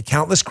USDA,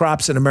 countless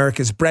crops in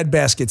America's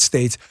breadbasket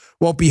states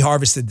won't be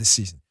harvested this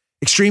season.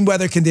 Extreme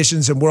weather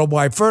conditions and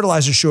worldwide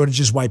fertilizer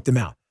shortages wiped them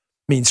out.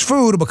 Means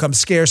food will become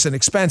scarce and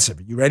expensive.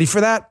 Are you ready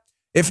for that?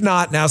 If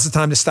not, now's the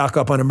time to stock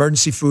up on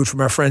emergency food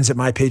from our friends at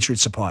My Patriot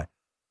Supply.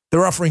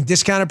 They're offering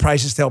discounted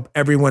prices to help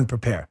everyone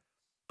prepare.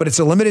 But it's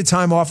a limited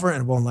time offer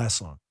and it won't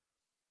last long.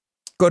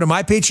 Go to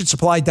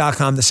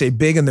MyPatriotSupply.com to save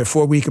big on their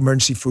 4-week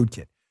emergency food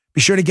kit.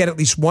 Be sure to get at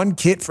least one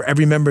kit for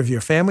every member of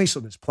your family so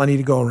there's plenty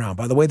to go around.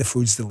 By the way, the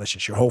food's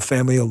delicious. Your whole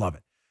family will love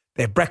it.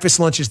 They have breakfast,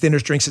 lunches,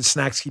 dinners, drinks, and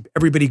snacks. Keep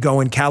everybody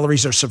going.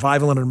 Calories are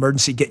survival in an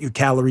emergency. Get your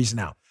calories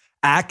now.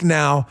 Act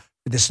now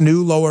for this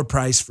new lower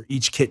price for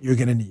each kit you're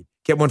going to need.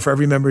 Get one for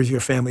every member of your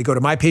family. Go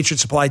to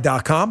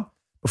MyPatriotSupply.com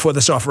before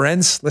this offer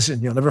ends.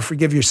 Listen, you'll never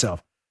forgive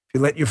yourself if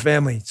you let your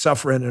family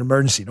suffer in an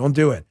emergency. Don't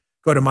do it.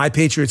 Go to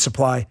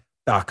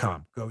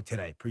MyPatriotSupply.com. Go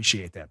today.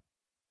 Appreciate that.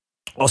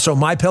 Also,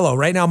 MyPillow.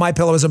 Right now,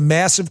 MyPillow has a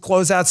massive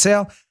closeout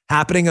sale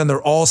happening on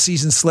their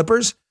all-season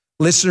slippers.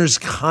 Listeners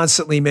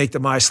constantly make the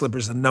My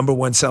Slippers the number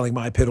one selling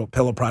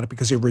MyPillow product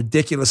because they're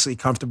ridiculously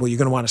comfortable. You're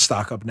going to want to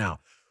stock up now.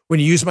 When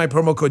you use my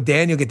promo code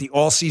Dan, you'll get the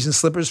all-season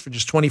slippers for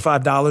just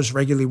 $25,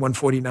 regularly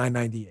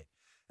 $149.98.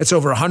 That's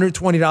over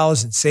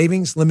 $120 in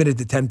savings, limited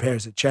to 10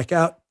 pairs at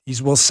checkout.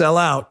 These will sell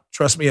out.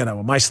 Trust me, I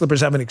know. My Slippers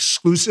have an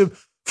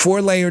exclusive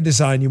 4-layer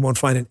design you won't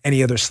find in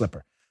any other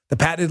slipper. The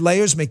patented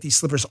layers make these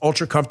slippers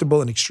ultra comfortable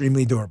and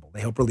extremely durable.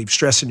 They help relieve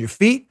stress in your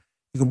feet.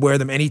 You can wear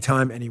them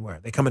anytime, anywhere.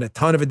 They come in a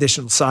ton of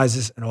additional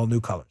sizes and all new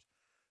colors.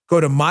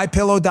 Go to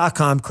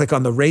MyPillow.com, click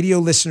on the radio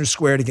listener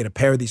square to get a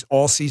pair of these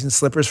all-season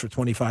slippers for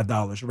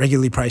 $25,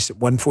 regularly priced at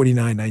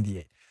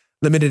 $149.98.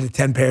 Limited to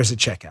 10 pairs at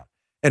checkout.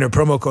 Enter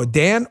promo code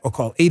Dan or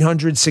call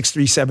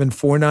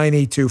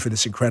 800-637-4982 for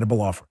this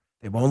incredible offer.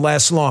 They won't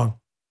last long,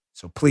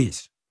 so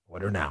please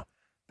order now.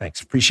 Thanks.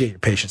 Appreciate your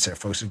patience there,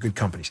 folks. Good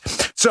companies.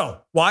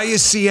 So why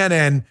is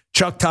CNN,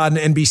 Chuck Todd,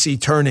 and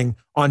NBC turning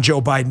on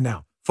Joe Biden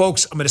now?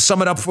 Folks, I'm going to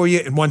sum it up for you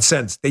in one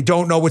sentence. They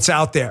don't know what's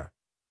out there.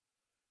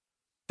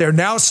 They're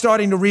now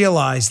starting to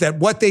realize that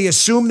what they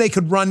assumed they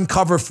could run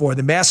cover for,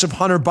 the massive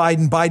Hunter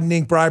Biden, Biden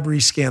Inc. bribery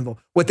scandal,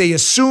 what they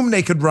assumed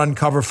they could run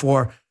cover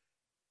for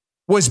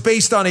was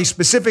based on a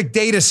specific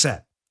data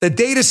set. The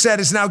data set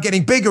is now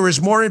getting bigger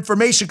as more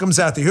information comes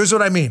out there. Here's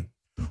what I mean.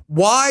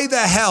 Why the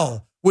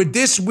hell would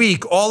this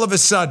week, all of a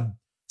sudden,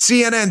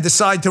 CNN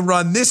decide to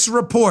run this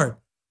report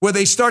where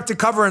they start to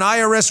cover an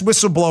IRS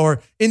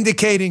whistleblower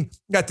indicating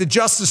that the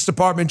Justice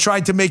Department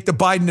tried to make the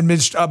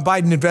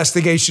Biden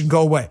investigation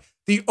go away?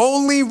 The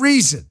only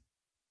reason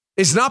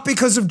is not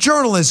because of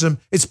journalism.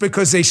 It's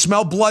because they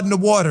smell blood in the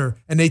water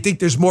and they think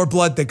there's more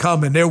blood to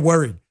come and they're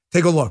worried.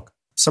 Take a look.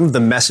 Some of the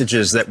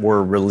messages that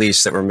were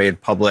released, that were made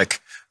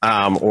public,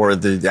 or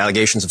the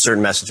allegations of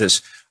certain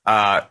messages,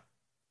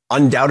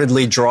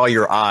 undoubtedly draw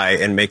your eye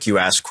and make you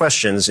ask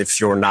questions if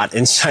you're not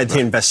inside the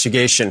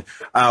investigation.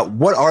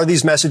 What are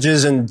these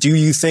messages, and do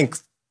you think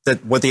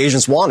that what the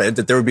agents wanted,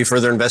 that there would be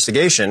further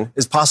investigation,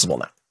 is possible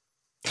now?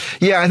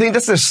 Yeah, I think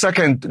that's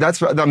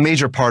the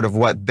major part of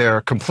what their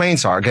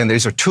complaints are. Again,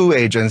 these are two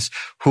agents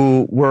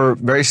who were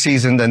very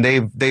seasoned, and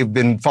they've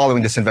been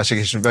following this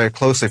investigation very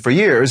closely for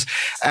years.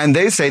 And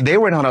they say they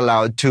were not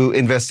allowed to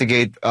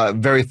investigate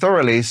very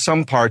thoroughly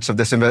some parts of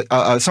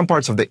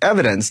the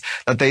evidence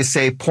that they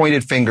say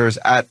pointed fingers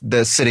at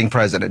the sitting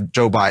president,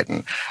 Joe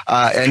Biden.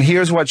 And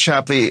here's what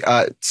Shapley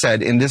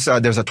said in this.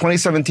 There's a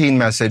 2017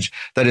 message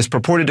that is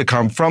purported to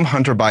come from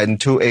Hunter Biden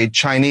to a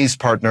Chinese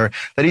partner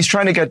that he's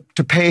trying to get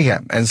to pay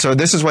him. And so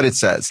this is what it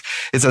says.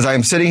 It says, I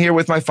am sitting here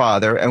with my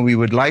father, and we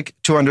would like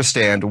to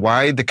understand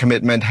why the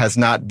commitment has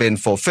not been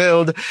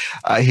fulfilled.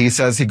 He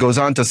goes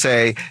on to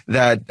say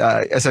that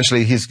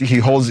essentially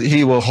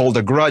he will hold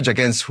a grudge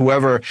against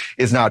whoever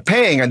is not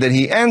paying. And then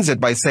he ends it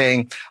by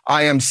saying,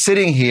 I am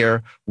sitting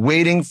here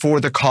waiting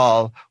for the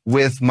call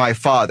with my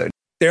father.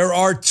 There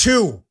are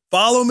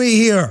follow me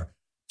here,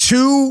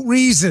 two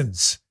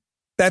reasons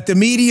that the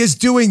media is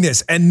doing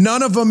this, and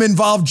none of them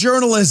involve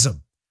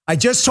journalism. I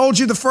just told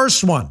you the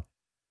first one.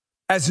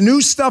 As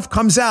new stuff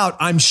comes out,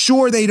 I'm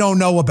sure they don't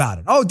know about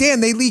it. Oh, Dan,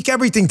 they leak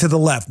everything to the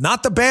left,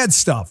 not the bad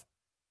stuff.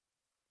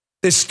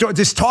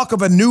 This talk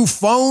of a new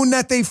phone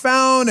that they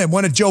found and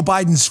one of Joe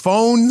Biden's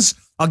phones.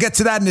 I'll get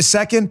to that in a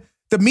second.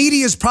 The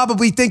media is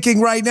probably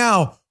thinking right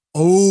now,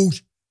 oh,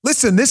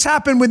 listen, this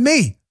happened with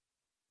me.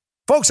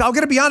 Folks, I'm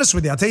going to be honest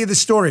with you. I'll tell you the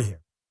story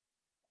here.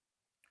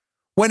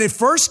 When it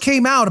first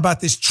came out about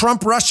this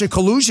Trump-Russia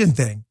collusion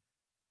thing,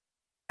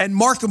 and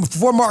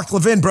before Mark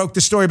Levin broke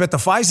the story about the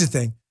Pfizer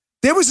thing,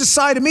 there was a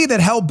side of me that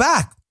held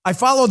back. I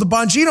followed the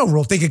Bongino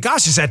rule, thinking,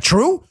 gosh, is that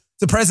true? Is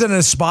the president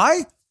a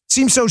spy?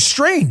 Seems so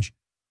strange.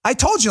 I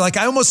told you, I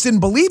almost didn't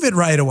believe it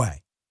right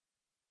away.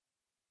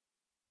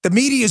 The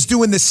media is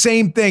doing the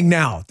same thing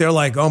now. They're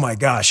like, oh my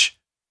gosh,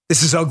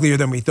 this is uglier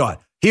than we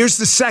thought. Here's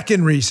the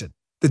second reason,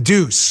 the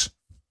deuce.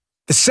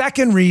 The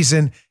second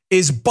reason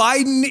is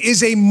Biden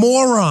is a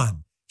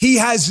moron. He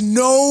has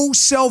no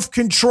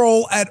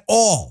self-control at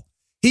all.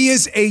 He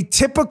is a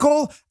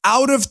typical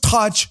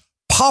out-of-touch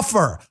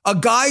puffer, a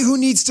guy who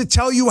needs to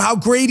tell you how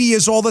great he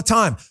is all the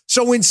time.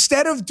 So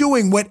instead of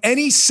doing what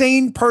any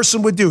sane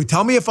person would do,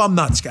 tell me if I'm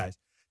nuts, guys,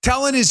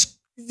 telling his,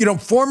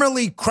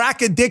 formerly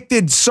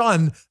crack-addicted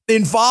son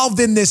involved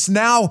in this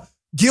now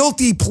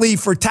guilty plea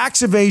for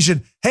tax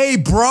evasion, hey,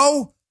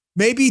 bro,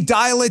 maybe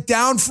dial it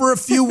down for a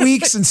few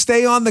weeks and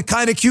stay on the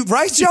kind of cute,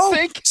 right, Joe?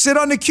 Sit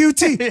on the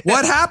QT. Yeah.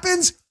 What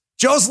happens?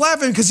 Joe's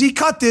laughing because he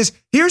cut this.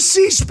 Here's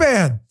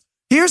C-SPAN.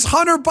 Here's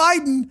Hunter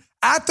Biden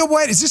at the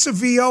wedding. Is this a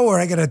VO or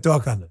I got to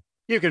talk on it?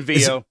 You can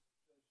VO.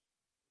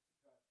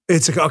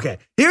 Okay.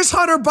 Here's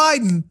Hunter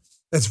Biden.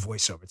 That's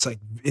voiceover. It's like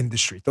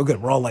industry. Don't get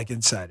it. We're all like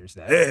insiders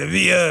now.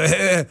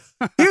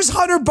 Here's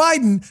Hunter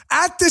Biden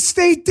at the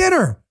state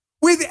dinner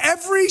with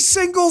every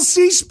single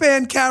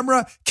C-SPAN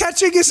camera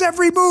catching his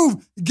every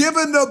move,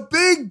 giving the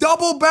big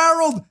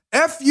double-barreled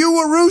F.U.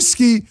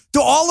 Aruski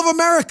to all of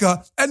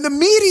America. And the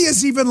media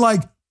is even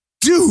like,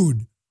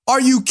 dude,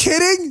 are you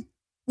kidding?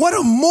 What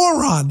a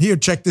moron. Here,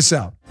 check this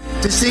out.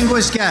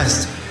 Distinguished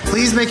guests,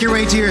 please make your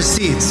way to your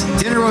seats.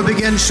 Dinner will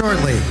begin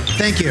shortly.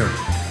 Thank you.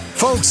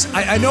 Folks,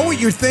 I know what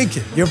you're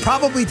thinking. You're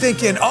probably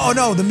thinking, oh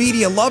no, the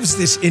media loves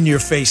this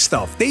in-your-face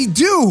stuff. They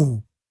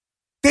do.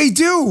 They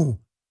do.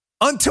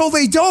 Until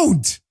they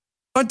don't.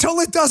 Until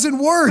it doesn't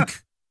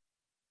work.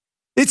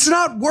 It's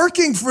not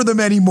working for them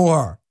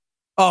anymore.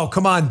 Oh,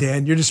 come on,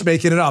 Dan. You're just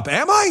making it up.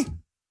 Am I?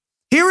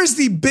 Here is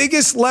the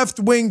biggest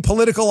left-wing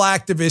political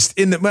activist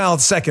in the,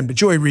 second, but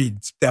Joy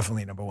Reid's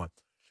definitely number one.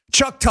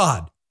 Chuck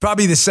Todd,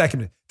 probably the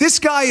second. This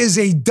guy is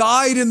a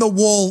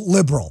dyed-in-the-wool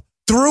liberal,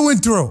 through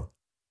and through.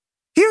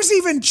 Here's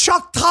even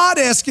Chuck Todd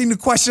asking the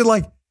question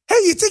like, hey,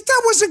 you think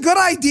that was a good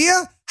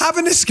idea?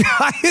 Having this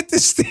guy at the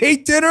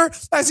state dinner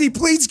as he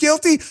pleads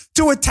guilty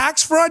to a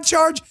tax fraud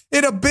charge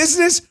in a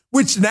business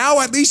which now,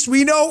 at least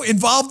we know,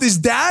 involved his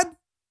dad?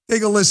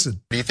 Take a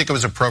listen. Do you think it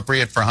was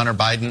appropriate for Hunter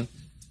Biden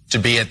to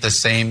be at the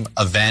same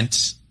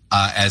event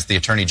as the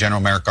Attorney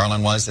General Merrick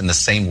Garland was in the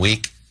same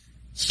week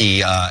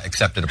he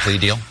accepted a plea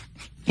deal?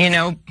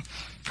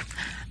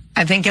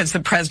 I think as the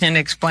president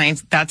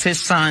explains, that's his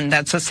son.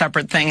 That's a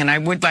separate thing. And I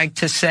would like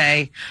to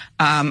say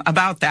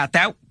about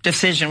that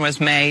decision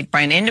was made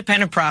by an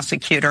independent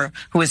prosecutor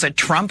who is a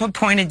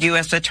Trump-appointed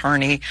U.S.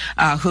 attorney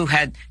who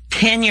had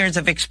 10 years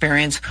of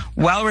experience,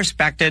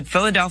 well-respected.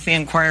 Philadelphia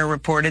Inquirer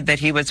reported that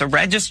he was a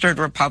registered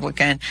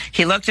Republican.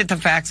 He looked at the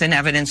facts and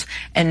evidence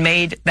and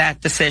made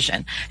that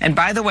decision. And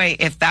by the way,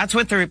 if that's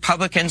what the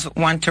Republicans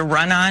want to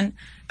run on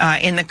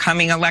in the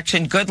coming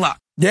election, good luck.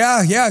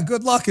 Yeah,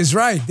 good luck is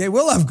right. They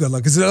will have good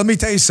luck. Because let me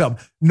tell you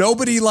something.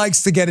 Nobody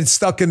likes to get it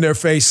stuck in their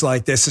face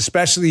like this,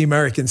 especially the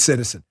American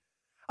citizen.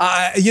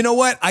 You know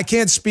what? I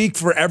can't speak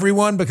for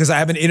everyone because I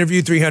haven't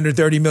interviewed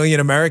 330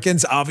 million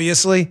Americans,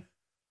 obviously.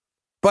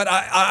 But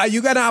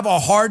you got to have a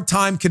hard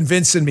time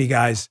convincing me,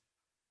 guys,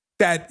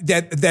 that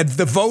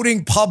the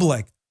voting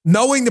public,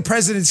 knowing the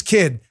president's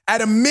kid,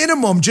 at a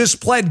minimum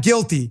just pled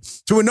guilty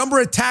to a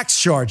number of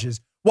tax charges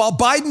while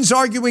Biden's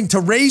arguing to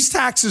raise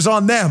taxes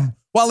on them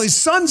while his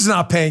son's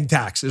not paying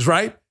taxes,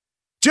 right?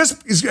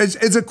 Just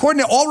as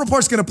according to all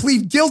reports, going to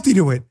plead guilty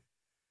to it.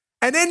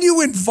 And then you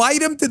invite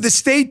him to the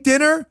state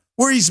dinner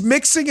where he's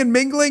mixing and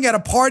mingling at a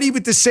party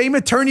with the same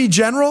attorney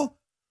general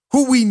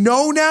who we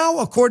know now,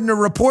 according to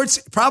reports,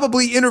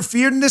 probably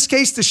interfered in this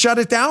case to shut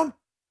it down.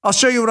 I'll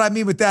show you what I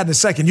mean with that in a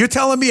second. You're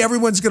telling me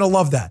everyone's going to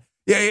love that.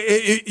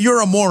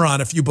 You're a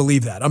moron if you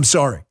believe that. I'm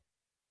sorry.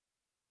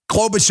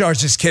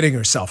 Klobuchar's just kidding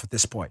herself at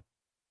this point.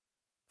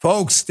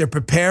 Folks, they're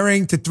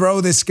preparing to throw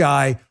this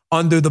guy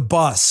under the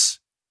bus.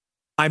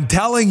 I'm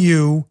telling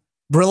you,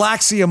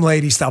 Relaxium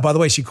lady style. By the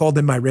way, she called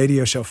in my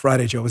radio show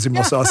Friday, Joe. It was the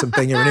most awesome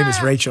thing. Her name is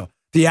Rachel.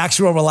 The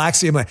actual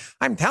Relaxium lady.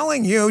 I'm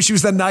telling you, she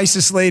was the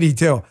nicest lady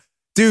too.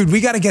 Dude,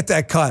 we got to get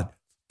that cut.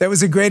 That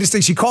was the greatest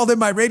thing. She called in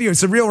my radio.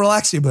 It's a real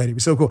Relaxium lady. It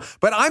was so cool.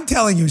 But I'm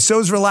telling you,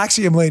 so's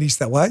Relaxium lady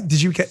style. What?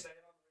 Did you get?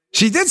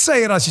 She did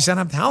say it. She said,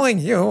 I'm telling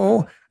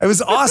you. It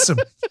was awesome.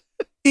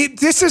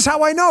 This is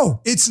how I know.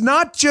 It's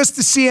not just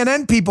the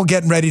CNN people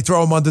getting ready to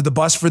throw him under the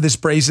bus for this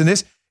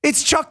brazenness.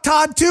 It's Chuck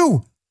Todd,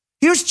 too.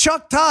 Here's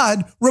Chuck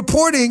Todd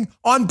reporting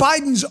on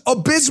Biden's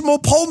abysmal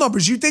poll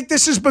numbers. You think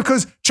this is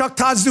because Chuck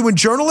Todd's doing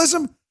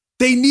journalism?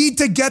 They need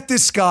to get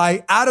this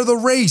guy out of the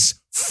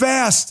race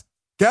fast.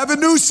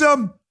 Gavin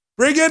Newsom,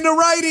 bring in the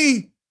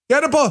righty.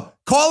 Get a ball.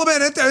 Call him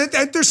in.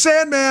 Enter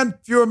Sandman.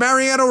 If you're a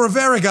Mariano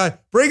Rivera guy,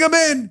 bring him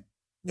in.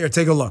 Here,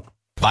 take a look.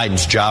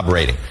 Biden's job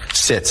rating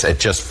sits at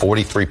just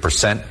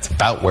 43%. It's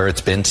about where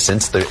it's been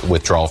since the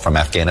withdrawal from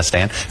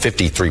Afghanistan.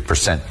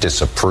 53%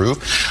 disapprove.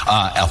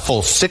 A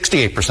full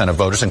 68% of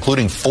voters,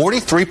 including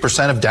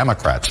 43% of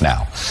Democrats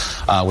now,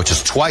 which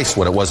is twice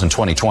what it was in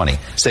 2020,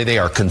 say they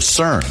are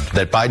concerned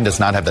that Biden does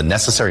not have the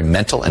necessary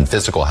mental and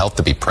physical health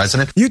to be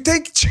president. You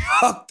think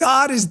Chuck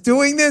Todd is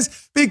doing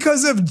this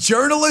because of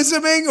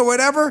journalisming or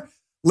whatever?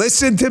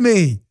 Listen to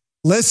me.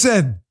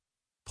 Listen,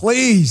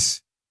 please.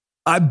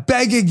 I'm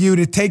begging you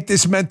to take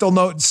this mental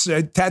note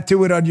and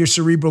tattoo it on your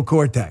cerebral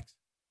cortex.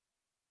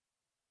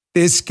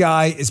 This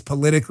guy is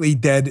politically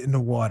dead in the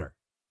water.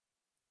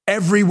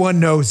 Everyone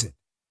knows it.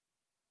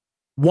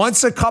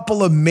 Once a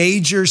couple of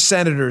major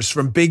senators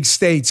from big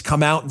states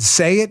come out and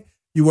say it,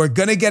 you are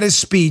going to get a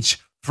speech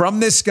from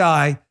this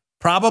guy,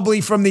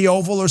 probably from the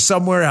Oval or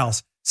somewhere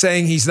else,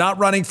 saying he's not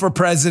running for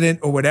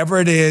president or whatever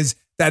it is,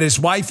 that his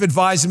wife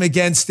advised him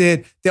against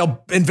it.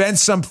 They'll invent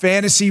some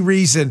fantasy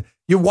reason.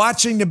 You're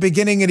watching the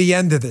beginning and the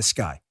end of this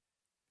guy. I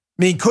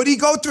mean, could he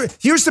go through?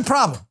 Here's the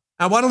problem.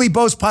 I want to leave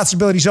both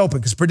possibilities open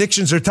because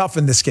predictions are tough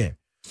in this game.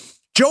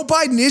 Joe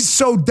Biden is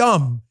so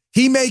dumb,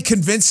 he may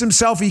convince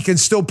himself he can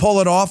still pull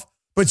it off,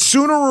 but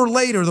sooner or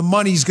later, the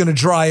money's going to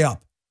dry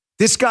up.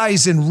 This guy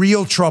is in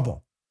real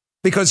trouble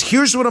because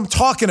here's what I'm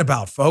talking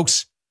about,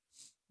 folks.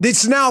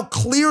 It's now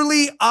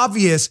clearly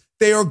obvious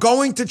they are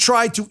going to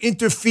try to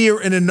interfere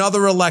in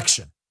another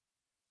election.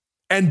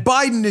 And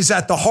Biden is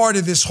at the heart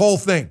of this whole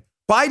thing.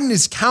 Biden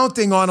is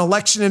counting on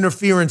election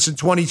interference in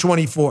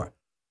 2024.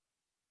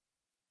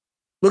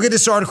 Look at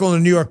this article in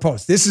the New York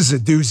Post. This is a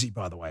doozy,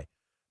 by the way.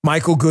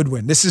 Michael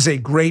Goodwin. This is a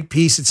great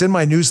piece. It's in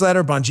my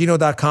newsletter,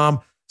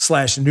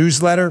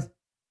 Bongino.com/newsletter.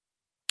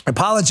 I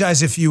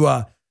apologize if you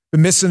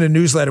been missing a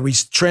newsletter. We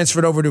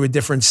transferred over to a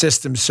different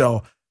system.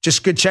 So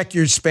just go check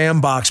your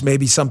spam box.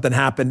 Maybe something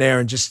happened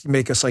there and just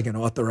make us like an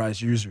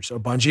authorized user. So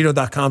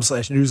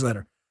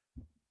Bongino.com/newsletter.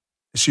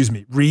 Excuse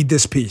me. Read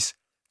this piece.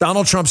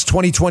 Donald Trump's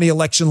 2020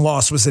 election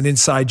loss was an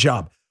inside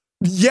job.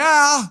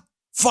 Yeah,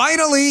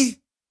 finally.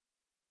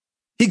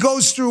 He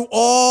goes through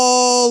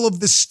all of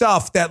the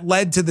stuff that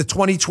led to the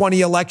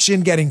 2020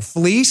 election getting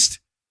fleeced.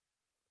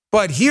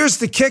 But here's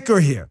the kicker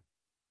here.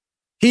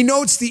 He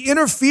notes the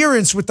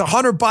interference with the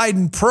Hunter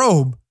Biden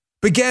probe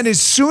began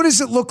as soon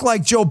as it looked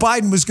like Joe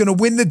Biden was going to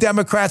win the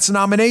Democrats'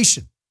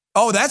 nomination.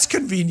 Oh, that's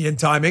convenient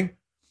timing.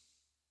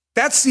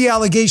 That's the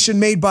allegation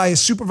made by a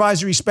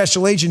supervisory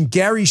special agent,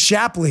 Gary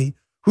Shapley,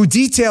 who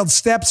detailed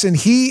steps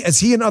as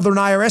he and other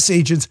IRS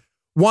agents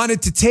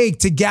wanted to take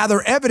to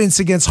gather evidence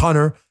against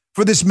Hunter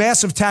for this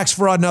massive tax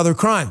fraud and other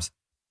crimes.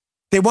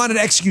 They wanted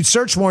to execute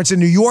search warrants in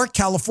New York,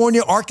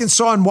 California,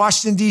 Arkansas, and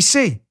Washington,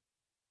 D.C.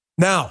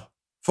 Now,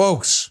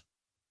 folks,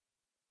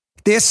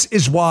 this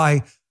is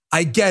why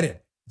I get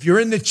it. If you're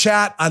in the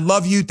chat, I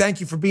love you. Thank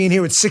you for being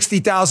here with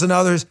 60,000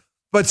 others.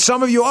 But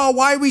some of you,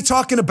 why are we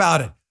talking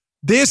about it?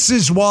 This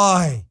is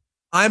why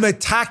I'm a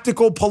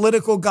tactical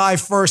political guy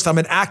first. I'm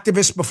an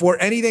activist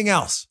before anything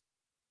else.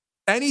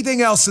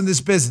 Anything else in this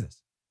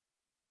business.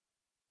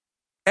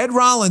 Ed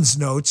Rollins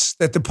notes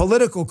that the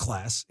political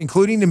class,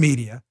 including the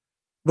media,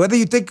 whether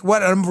you think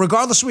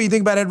regardless of what you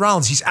think about Ed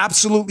Rollins, he's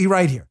absolutely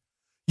right here.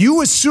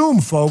 You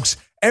assume, folks,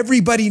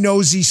 everybody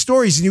knows these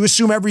stories, and you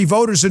assume every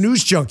voter's a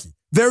news junkie.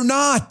 They're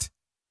not.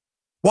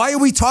 Why are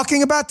we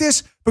talking about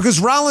this?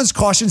 Because Rollins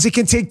cautions it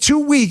can take 2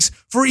 weeks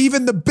for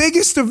even the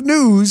biggest of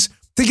news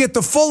to get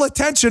the full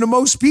attention of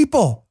most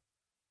people.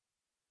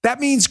 That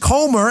means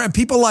Comer and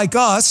people like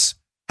us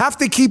have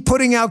to keep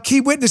putting out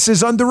key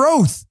witnesses under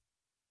oath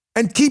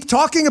and keep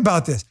talking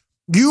about this.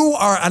 You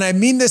are, and I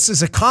mean this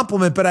as a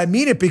compliment, but I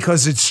mean it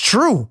because it's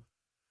true.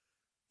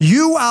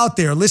 You out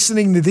there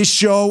listening to this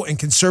show and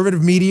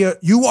conservative media,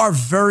 you are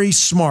very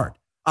smart.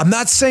 I'm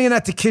not saying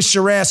that to kiss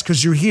your ass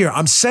because you're here.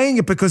 I'm saying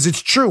it because it's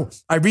true.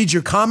 I read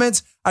your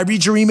comments. I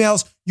read your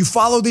emails. You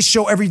follow this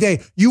show every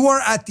day. You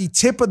are at the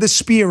tip of the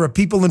spear of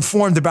people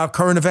informed about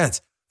current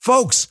events.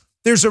 Folks,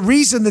 there's a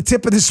reason the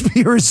tip of the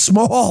spear is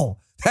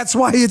small. That's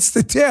why it's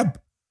the tip.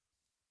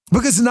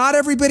 Because not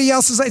everybody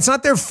else is, it's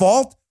not their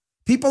fault.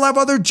 People have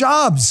other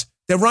jobs.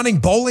 They're running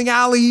bowling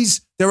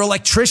alleys. They're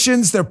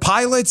electricians. They're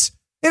pilots.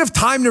 They don't have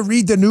time to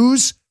read the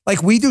news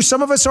like we do.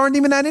 Some of us aren't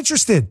even that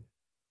interested.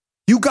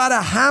 You got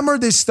to hammer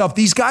this stuff.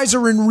 These guys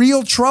are in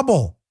real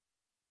trouble.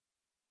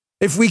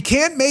 If we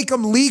can't make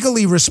them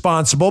legally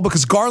responsible,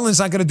 because Garland's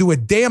not going to do a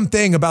damn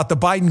thing about the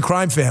Biden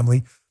crime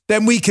family,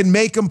 then we can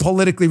make them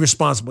politically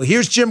responsible.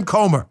 Here's Jim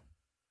Comer.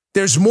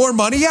 There's more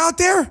money out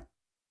there?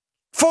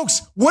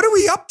 Folks, what are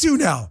we up to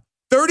now?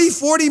 30,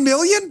 40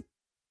 million?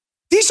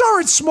 These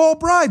aren't small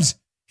bribes.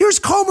 Here's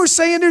Comer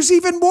saying there's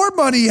even more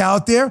money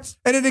out there,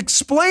 and it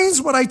explains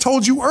what I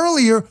told you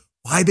earlier,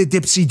 why the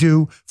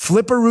dipsy-do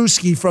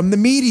Flipperooski from the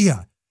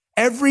media.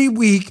 Every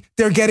week,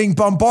 they're getting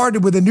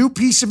bombarded with a new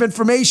piece of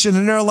information,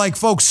 and they're like,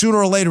 folks, sooner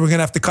or later, we're going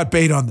to have to cut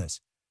bait on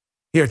this.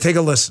 Here, take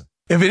a listen.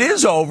 If it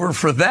is over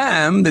for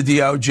them, the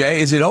DOJ,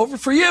 is it over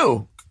for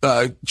you,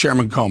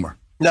 Chairman Comer?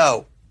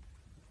 No.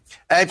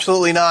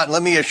 Absolutely not.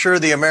 Let me assure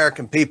the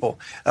American people,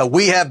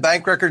 we have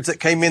bank records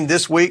that came in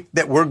this week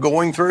that we're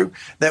going through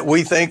that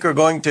we think are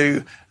going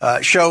to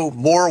show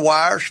more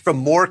wires from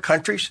more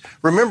countries.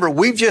 Remember,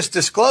 we've just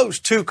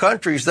disclosed 2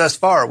 countries thus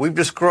far. We've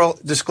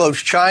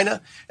disclosed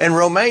China and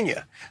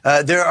Romania.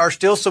 There are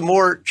still some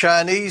more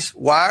Chinese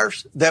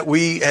wires that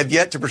we have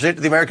yet to present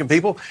to the American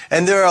people.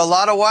 And there are a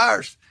lot of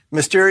wires,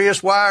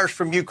 mysterious wires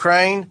from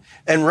Ukraine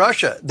and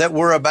Russia that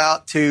we're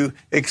about to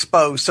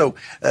expose. So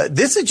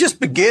this is just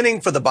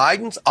beginning for the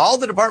Bidens. All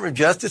the Department of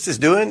Justice is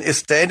doing is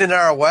standing in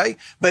our way.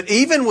 But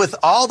even with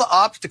all the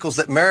obstacles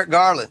that Merrick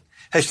Garland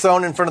has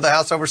thrown in front of the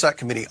House Oversight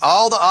Committee,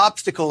 all the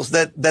obstacles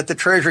that the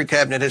Treasury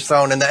Cabinet has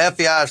thrown and the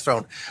FBI has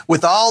thrown,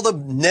 with all the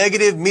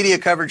negative media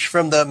coverage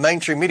from the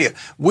mainstream media,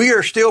 we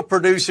are still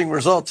producing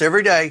results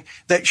every day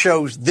that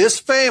shows this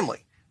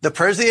family, the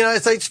President of the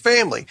United States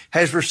family,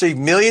 has received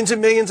millions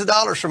and millions of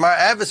dollars from our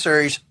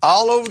adversaries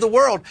all over the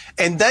world,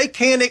 and they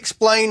can't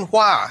explain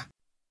why.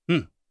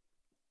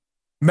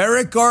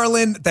 Merrick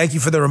Garland, thank you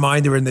for the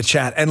reminder in the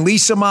chat, and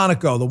Lisa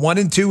Monaco, the 1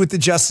 and 2 with the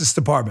Justice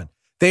Department.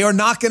 They are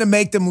not going to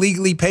make them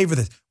legally pay for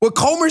this. What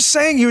Comer's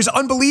saying here is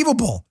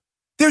unbelievable.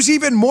 There's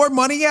even more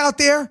money out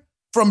there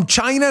from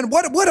China. And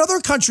what other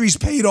countries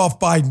paid off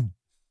Biden?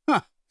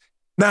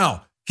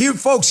 Now, here,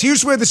 folks,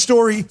 here's where the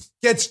story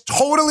gets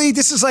totally,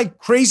 this is like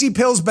crazy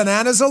pills,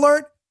 bananas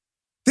alert.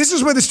 This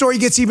is where the story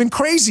gets even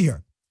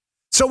crazier.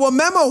 So a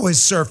memo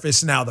has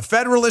surfaced now. The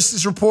Federalist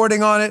is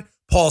reporting on it.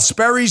 Paul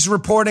Sperry's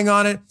reporting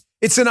on it.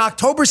 It's an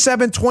October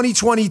 7,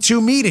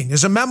 2022 meeting.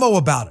 There's a memo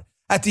about it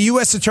at the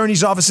U.S.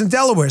 Attorney's Office in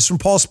Delaware. It's from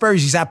Paul Sperry.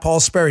 He's at Paul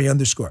Sperry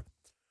 _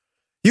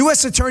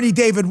 U.S. Attorney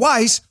David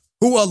Weiss,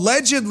 who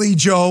allegedly,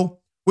 Joe,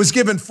 was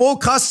given full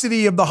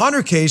custody of the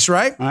Hunter case,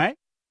 right? All right.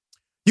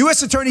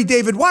 U.S. Attorney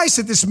David Weiss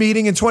at this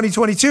meeting in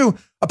 2022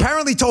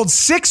 apparently told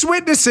 6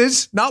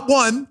 witnesses, not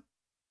 1,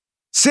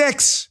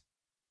 6,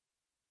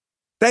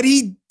 that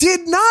he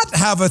did not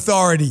have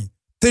authority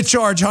to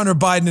charge Hunter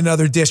Biden in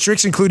other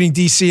districts, including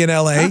D.C. and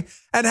L.A.,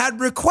 and had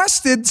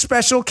requested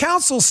special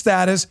counsel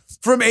status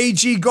from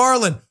A.G.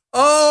 Garland.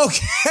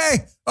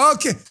 Okay.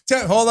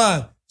 Hold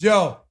on,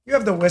 Joe. You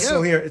have the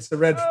whistle here. It's the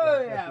red.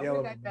 Oh, yeah,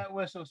 we got that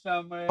whistle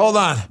somewhere. Hold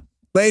on.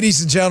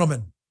 Ladies and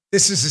gentlemen,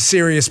 this is a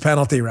serious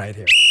penalty right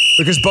here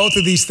because both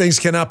of these things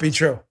cannot be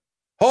true.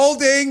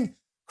 Holding,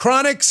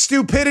 chronic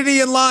stupidity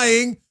and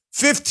lying,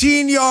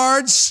 15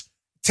 yards,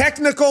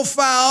 technical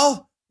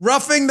foul,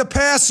 roughing the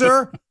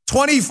passer,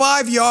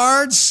 25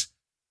 yards,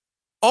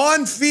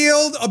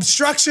 on-field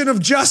obstruction of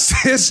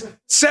justice,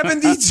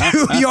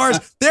 72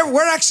 yards.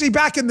 We're actually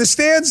back in the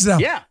stands now.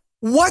 Yeah.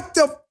 What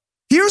the?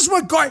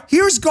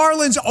 Here's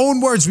Garland's own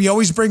words. We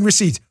always bring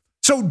receipts.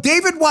 So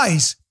David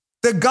Weiss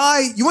The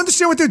guy, you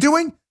understand what they're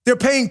doing? They're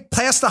paying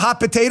pass the hot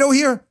potato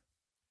here.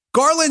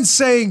 Garland's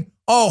saying,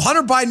 oh,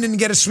 Hunter Biden didn't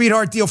get a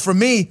sweetheart deal from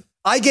me.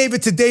 I gave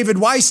it to David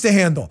Weiss to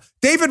handle.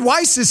 David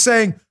Weiss is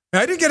saying,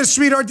 I didn't get a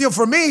sweetheart deal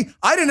from me.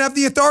 I didn't have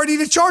the authority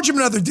to charge him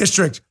in other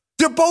districts.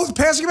 They're both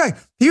passing back.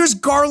 Here's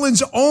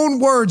Garland's own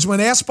words when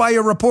asked by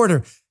a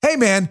reporter. Hey,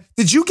 man,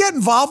 did you get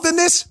involved in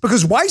this?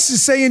 Because Weiss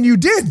is saying you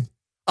did.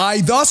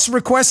 I thus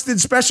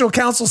requested special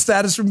counsel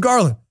status from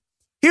Garland.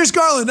 Here's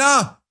Garland.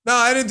 No,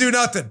 I didn't do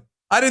nothing.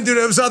 I didn't do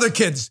that. It was other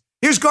kids.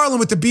 Here's Garland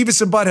with the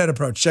Beavis and Butthead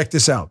approach. Check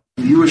this out.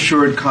 You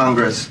assured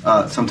Congress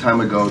some time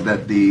ago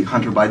that the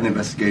Hunter Biden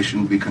investigation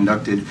would be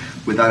conducted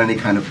without any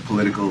kind of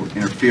political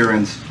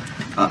interference.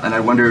 And I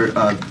wonder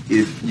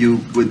if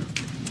you would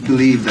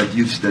believe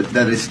that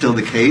that is still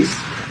the case,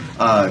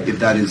 if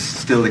that is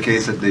still the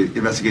case, that the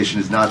investigation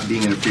is not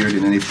being interfered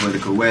in any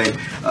political way,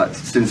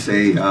 since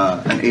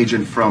an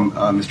agent from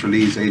Mr.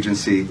 Lee's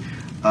agency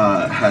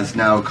has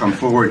now come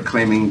forward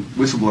claiming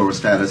whistleblower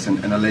status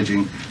and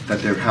alleging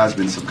that there has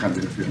been some kind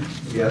of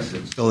interference. Yes,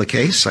 it's still the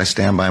case. I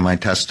stand by my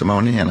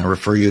testimony, and I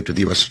refer you to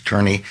the U.S.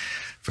 Attorney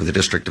for the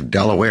District of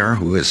Delaware,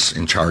 who is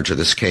in charge of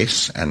this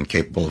case and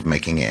capable of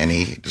making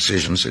any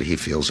decisions that he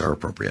feels are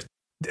appropriate.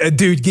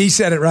 Dude, he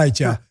said it right,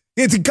 Joe.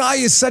 The guy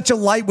is such a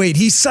lightweight.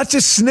 He's such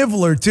a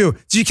sniveler, too.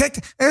 Did you catch?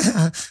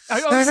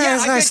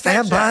 I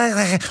stand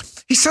by.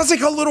 He sounds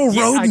like a little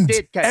rodent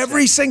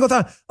every single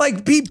time.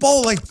 Like, be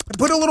bold. Like,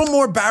 put a little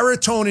more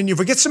baritone in you.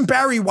 Get some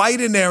Barry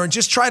White in there and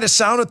just try to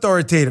sound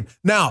authoritative.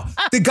 Now,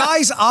 the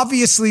guy's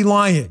obviously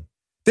lying.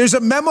 There's a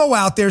memo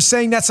out there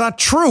saying that's not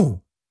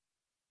true.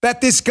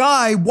 That this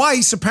guy,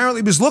 Weiss,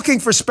 apparently was looking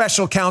for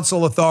special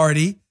counsel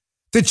authority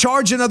to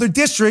charge in other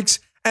districts,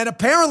 and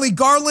apparently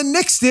Garland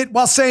nixed it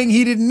while saying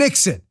he didn't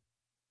nix it.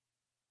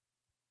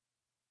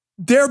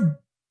 They're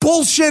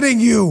bullshitting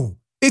you.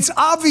 It's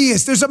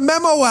obvious. There's a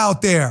memo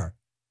out there.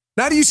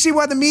 Now do you see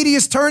why the media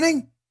is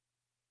turning?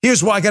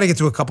 Here's why. I got to get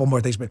to a couple more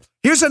things. But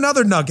here's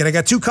another nugget. I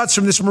got two cuts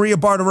from this Maria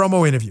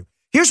Bartiromo interview.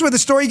 Here's where the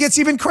story gets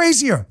even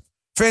crazier.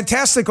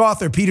 Fantastic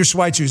author Peter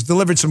Schweitzer, who's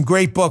delivered some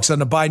great books on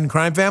the Biden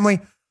crime family.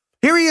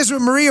 Here he is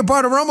with Maria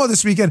Bartiromo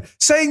this weekend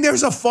saying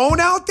there's a phone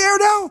out there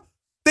now.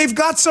 They've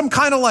got some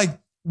kind of like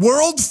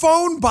world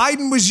phone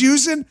Biden was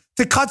using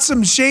to cut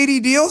some shady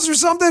deals or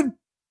something.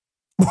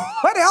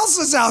 What else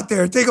is out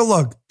there? Take a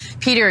look.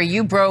 Peter,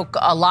 you broke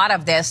a lot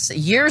of this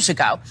years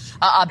ago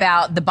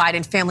about the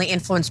Biden family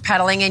influence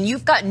peddling, and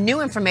you've got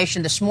new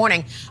information this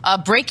morning,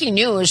 breaking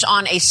news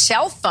on a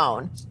cell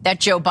phone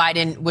that Joe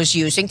Biden was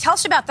using. Tell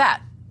us about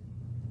that.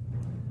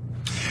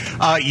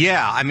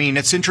 Yeah, I mean,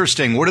 it's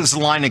interesting. What is the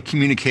line of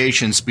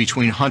communications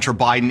between Hunter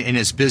Biden and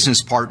his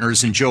business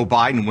partners and Joe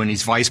Biden when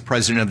he's vice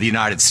president of the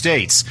United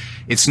States?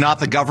 It's not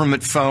the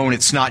government phone.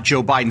 It's not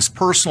Joe Biden's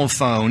personal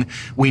phone.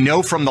 We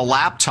know from the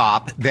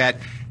laptop that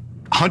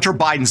Hunter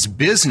Biden's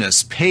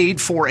business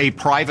paid for a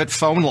private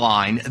phone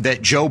line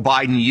that Joe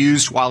Biden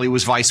used while he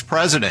was vice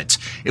president.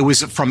 It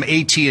was from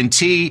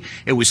AT&T.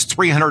 It was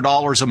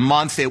 $300 a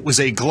month. It was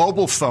a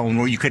global phone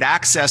where you could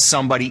access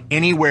somebody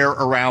anywhere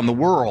around the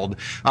world.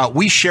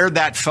 We shared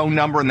that phone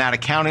number and that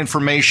account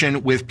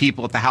information with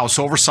people at the House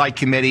Oversight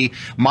Committee.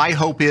 My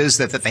hope is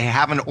that they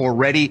haven't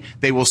already,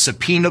 they will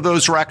subpoena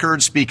those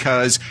records,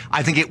 because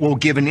I think it will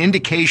give an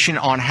indication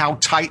on how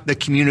tight the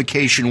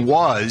communication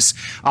was.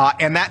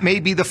 And that may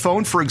be the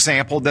phone, for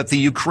example, that the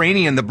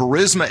Ukrainian, the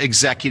Burisma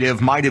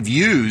executive might have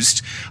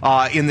used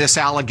in this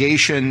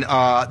allegation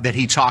that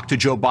he talked to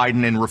Joe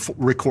Biden in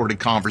recorded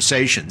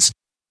conversations.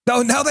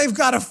 Now they've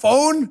got a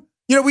phone.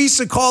 You know, we used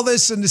to call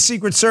this in the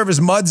Secret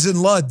Service muds and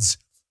luds,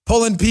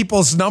 pulling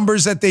people's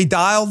numbers that they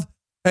dialed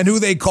and who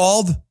they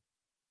called.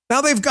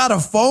 Now they've got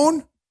a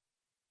phone.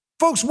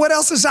 Folks, what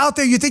else is out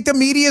there? You think the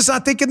media is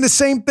not thinking the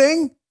same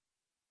thing?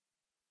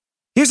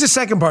 Here's the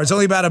second part. It's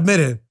only about a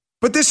minute.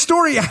 But this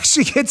story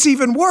actually gets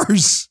even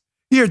worse.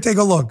 Here, take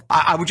a look.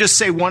 I would just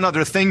say one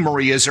other thing,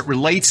 Maria, as it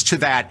relates to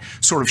that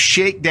sort of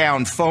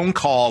shakedown phone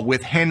call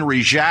with Henry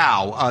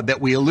Zhao that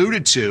we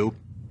alluded to.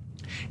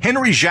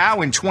 Henry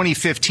Zhao in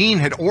 2015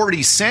 had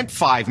already sent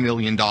 $5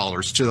 million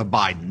to the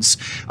Bidens.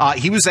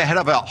 He was the head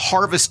of a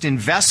Harvest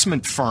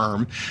investment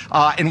firm.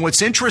 And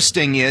what's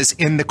interesting is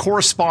in the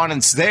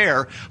correspondence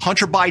there,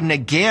 Hunter Biden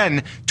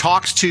again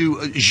talks to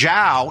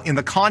Zhao in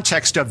the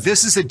context of,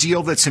 this is a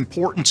deal that's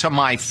important to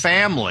my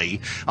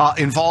family,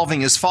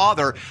 involving his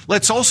father.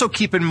 Let's also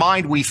keep in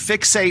mind, we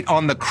fixate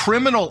on the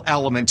criminal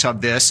element of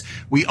this.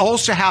 We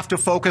also have to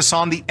focus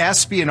on the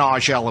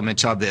espionage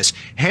element of this.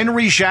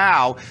 Henry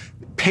Zhao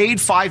paid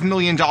 $5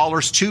 million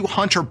to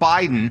Hunter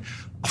Biden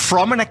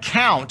from an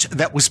account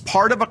that was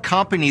part of a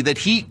company that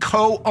he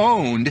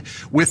co-owned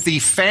with the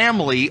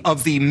family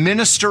of the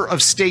Minister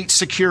of State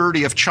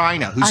Security of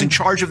China, who's in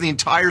charge of the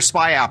entire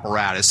spy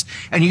apparatus.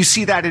 And you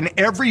see that in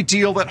every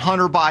deal that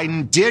Hunter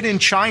Biden did in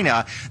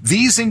China.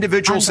 These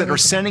individuals that are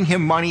sending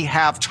him money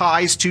have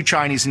ties to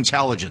Chinese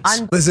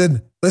intelligence.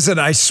 Listen,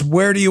 I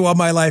swear to you on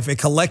my life, a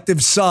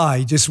collective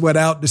sigh just went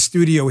out in the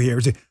studio here.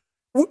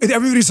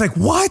 Everybody's like,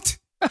 what?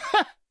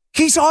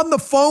 He's on the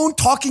phone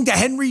talking to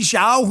Henry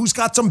Zhao, who's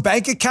got some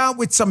bank account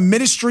with some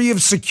Ministry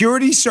of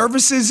Security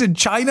Services in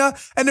China,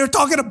 and they're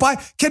talking about,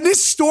 can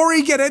this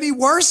story get any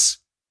worse?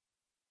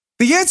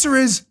 The answer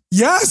is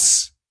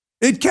yes,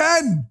 it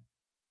can.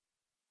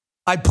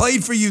 I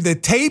played for you the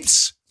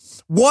tapes.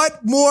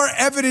 What more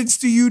evidence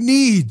do you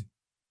need?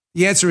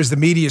 The answer is the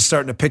media is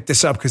starting to pick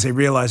this up because they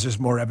realize there's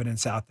more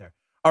evidence out there.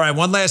 All right,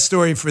 one last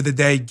story for the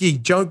day.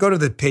 Geek, go to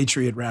the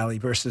Patriot rally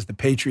versus the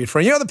Patriot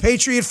Front. You know the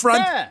Patriot Front?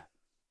 Yeah.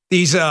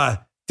 These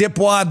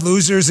dipwad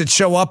losers that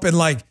show up in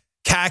like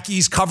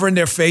khakis covering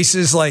their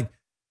faces like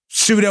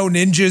pseudo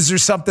ninjas or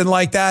something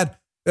like that.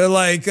 They're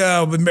like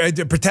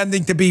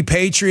pretending to be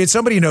patriots.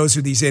 Somebody knows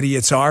who these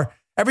idiots are.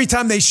 Every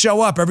time they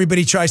show up,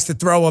 everybody tries to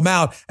throw them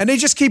out, and they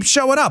just keep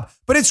showing up.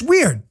 But it's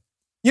weird.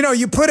 You know,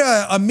 you put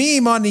a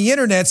meme on the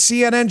internet,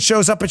 CNN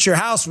shows up at your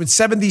house with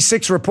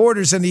 76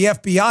 reporters and the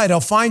FBI. They'll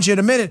find you in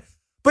a minute.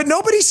 But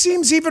nobody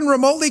seems even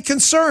remotely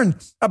concerned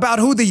about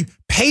who the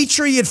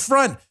Patriot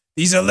Front,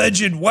 these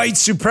alleged white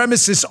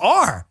supremacists,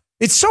 are.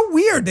 It's so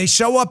weird. They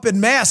show up in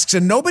masks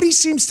and nobody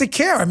seems to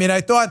care. I mean,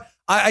 I thought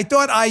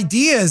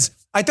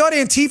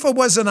Antifa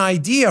was an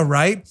idea,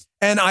 right?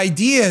 And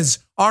ideas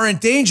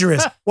aren't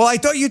dangerous. Well, I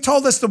thought you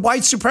told us the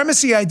white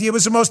supremacy idea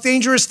was the most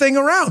dangerous thing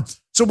around.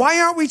 So why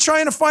aren't we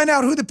trying to find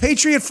out who the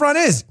Patriot Front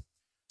is?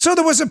 So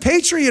there was a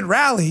Patriot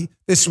rally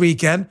this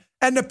weekend,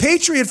 and the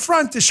Patriot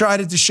Front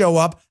decided to show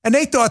up, and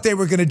they thought they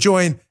were going to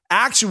join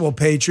actual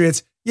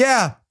patriots.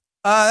 Yeah,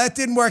 that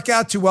didn't work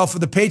out too well for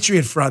the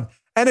Patriot Front.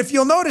 And if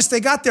you'll notice, they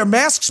got their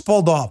masks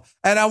pulled off.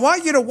 And I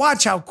want you to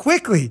watch how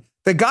quickly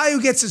the guy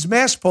who gets his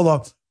mask pulled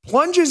off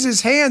plunges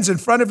his hands in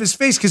front of his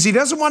face because he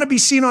doesn't want to be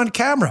seen on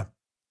camera.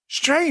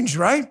 Strange,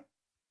 right?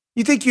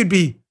 You think you'd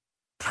be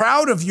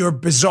proud of your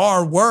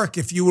bizarre work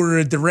if you were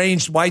a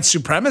deranged white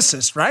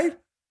supremacist, right?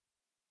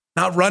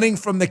 Not running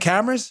from the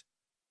cameras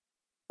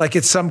like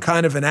it's some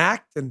kind of an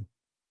act, and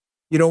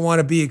you don't want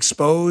to be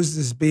exposed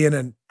as being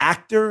an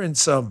actor in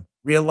some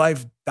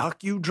real-life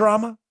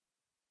docudrama?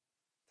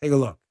 Take a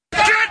look.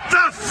 Get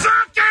the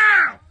fuck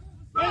out!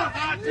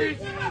 Get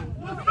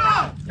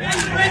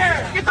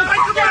the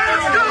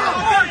mask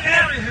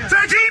off!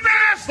 Say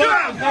D-mask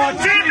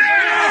off!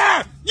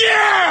 D-mask!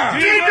 Yeah!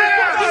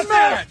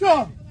 D-mask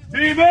off!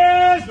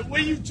 D-mask! The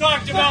way you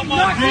talked about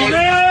my brother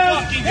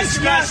is fucking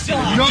disgusting.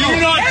 Do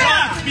not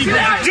talk to me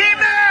back.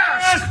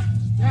 D-mask!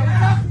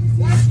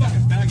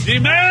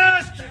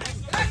 D-mask!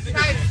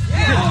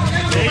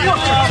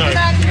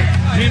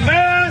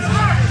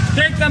 D-mask!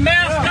 Take the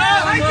mask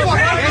off! You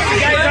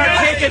guys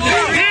are taking the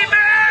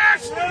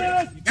D-mask!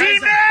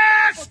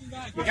 D-mask!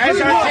 You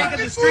guys are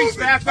taking the streets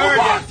back,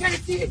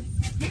 aren't you?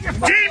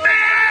 D-mask!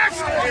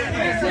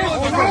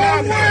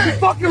 You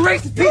fucking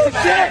racist piece of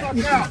shit!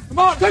 Come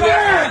on, come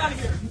here!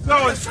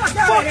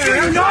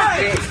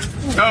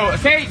 So,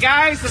 okay,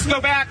 guys, let's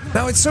go back.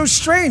 Now, it's so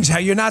strange how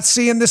you're not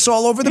seeing this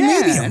all over the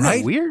media,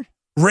 right? Weird.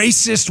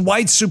 Racist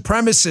white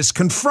supremacists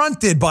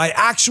confronted by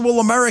actual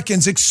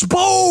Americans,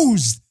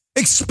 exposed,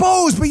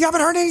 but you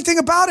haven't heard anything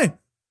about it.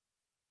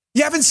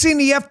 You haven't seen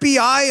the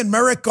FBI and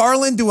Merrick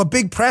Garland do a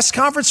big press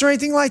conference or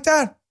anything like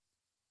that.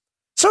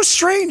 So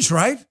strange,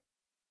 right?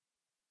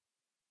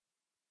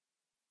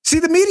 See,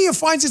 the media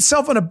finds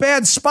itself in a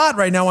bad spot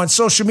right now on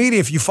social media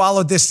if you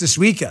followed this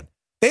weekend.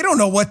 They don't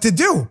know what to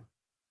do.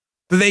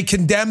 Do they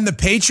condemn the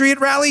Patriot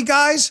rally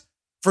guys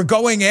for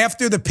going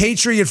after the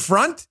Patriot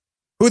Front,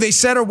 who they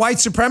said are white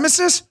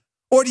supremacists?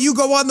 Or do you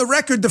go on the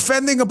record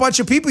defending a bunch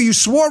of people you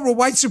swore were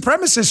white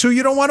supremacists who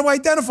you don't want to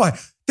identify?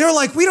 They're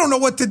like, we don't know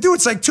what to do.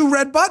 It's like two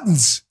red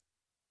buttons.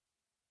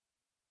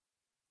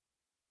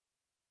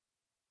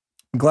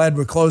 I'm glad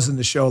we're closing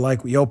the show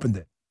like we opened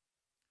it.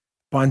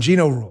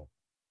 Bongino rule.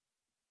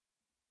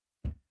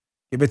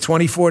 Give it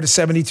 24 to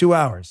 72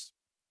 hours.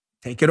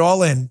 Take it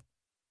all in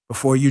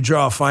before you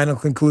draw a final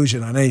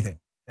conclusion on anything.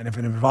 And if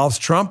it involves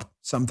Trump,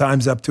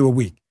 sometimes up to a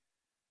week.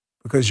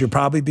 Because you're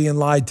probably being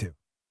lied to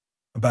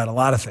about a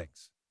lot of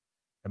things.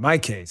 In my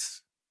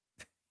case,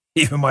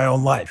 even my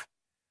own life.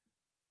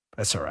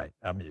 That's all right.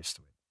 I'm used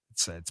to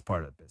it. It's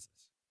part of the business.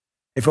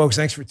 Hey, folks,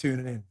 thanks for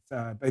tuning in.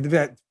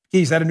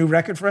 Is that a new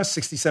record for us?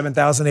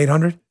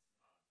 67,800?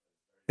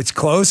 It's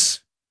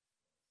close.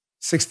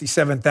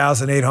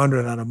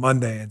 67,800 on a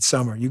Monday in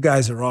summer. You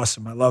guys are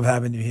awesome. I love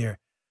having you here.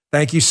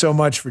 Thank you so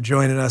much for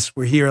joining us.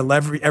 We're here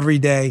every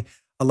day.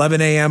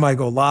 11 a.m. I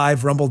go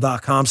live,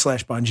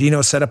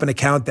 rumble.com/Bongino. Set up an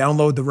account,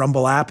 download the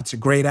Rumble app. It's a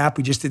great app.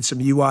 We just did some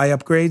UI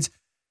upgrades.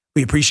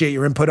 We appreciate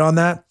your input on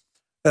that.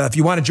 If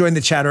you want to join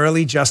the chat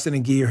early, Justin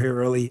and Guy are here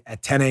early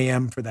at 10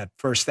 a.m. for that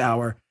first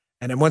hour.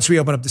 And then once we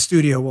open up the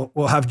studio,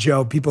 we'll have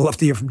Joe. People love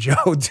to hear from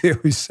Joe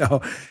too.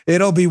 So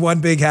it'll be one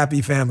big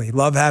happy family.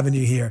 Love having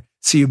you here.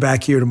 See you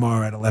back here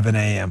tomorrow at 11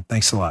 a.m.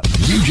 Thanks a lot.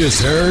 You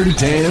just heard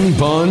Dan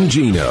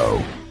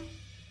Bongino.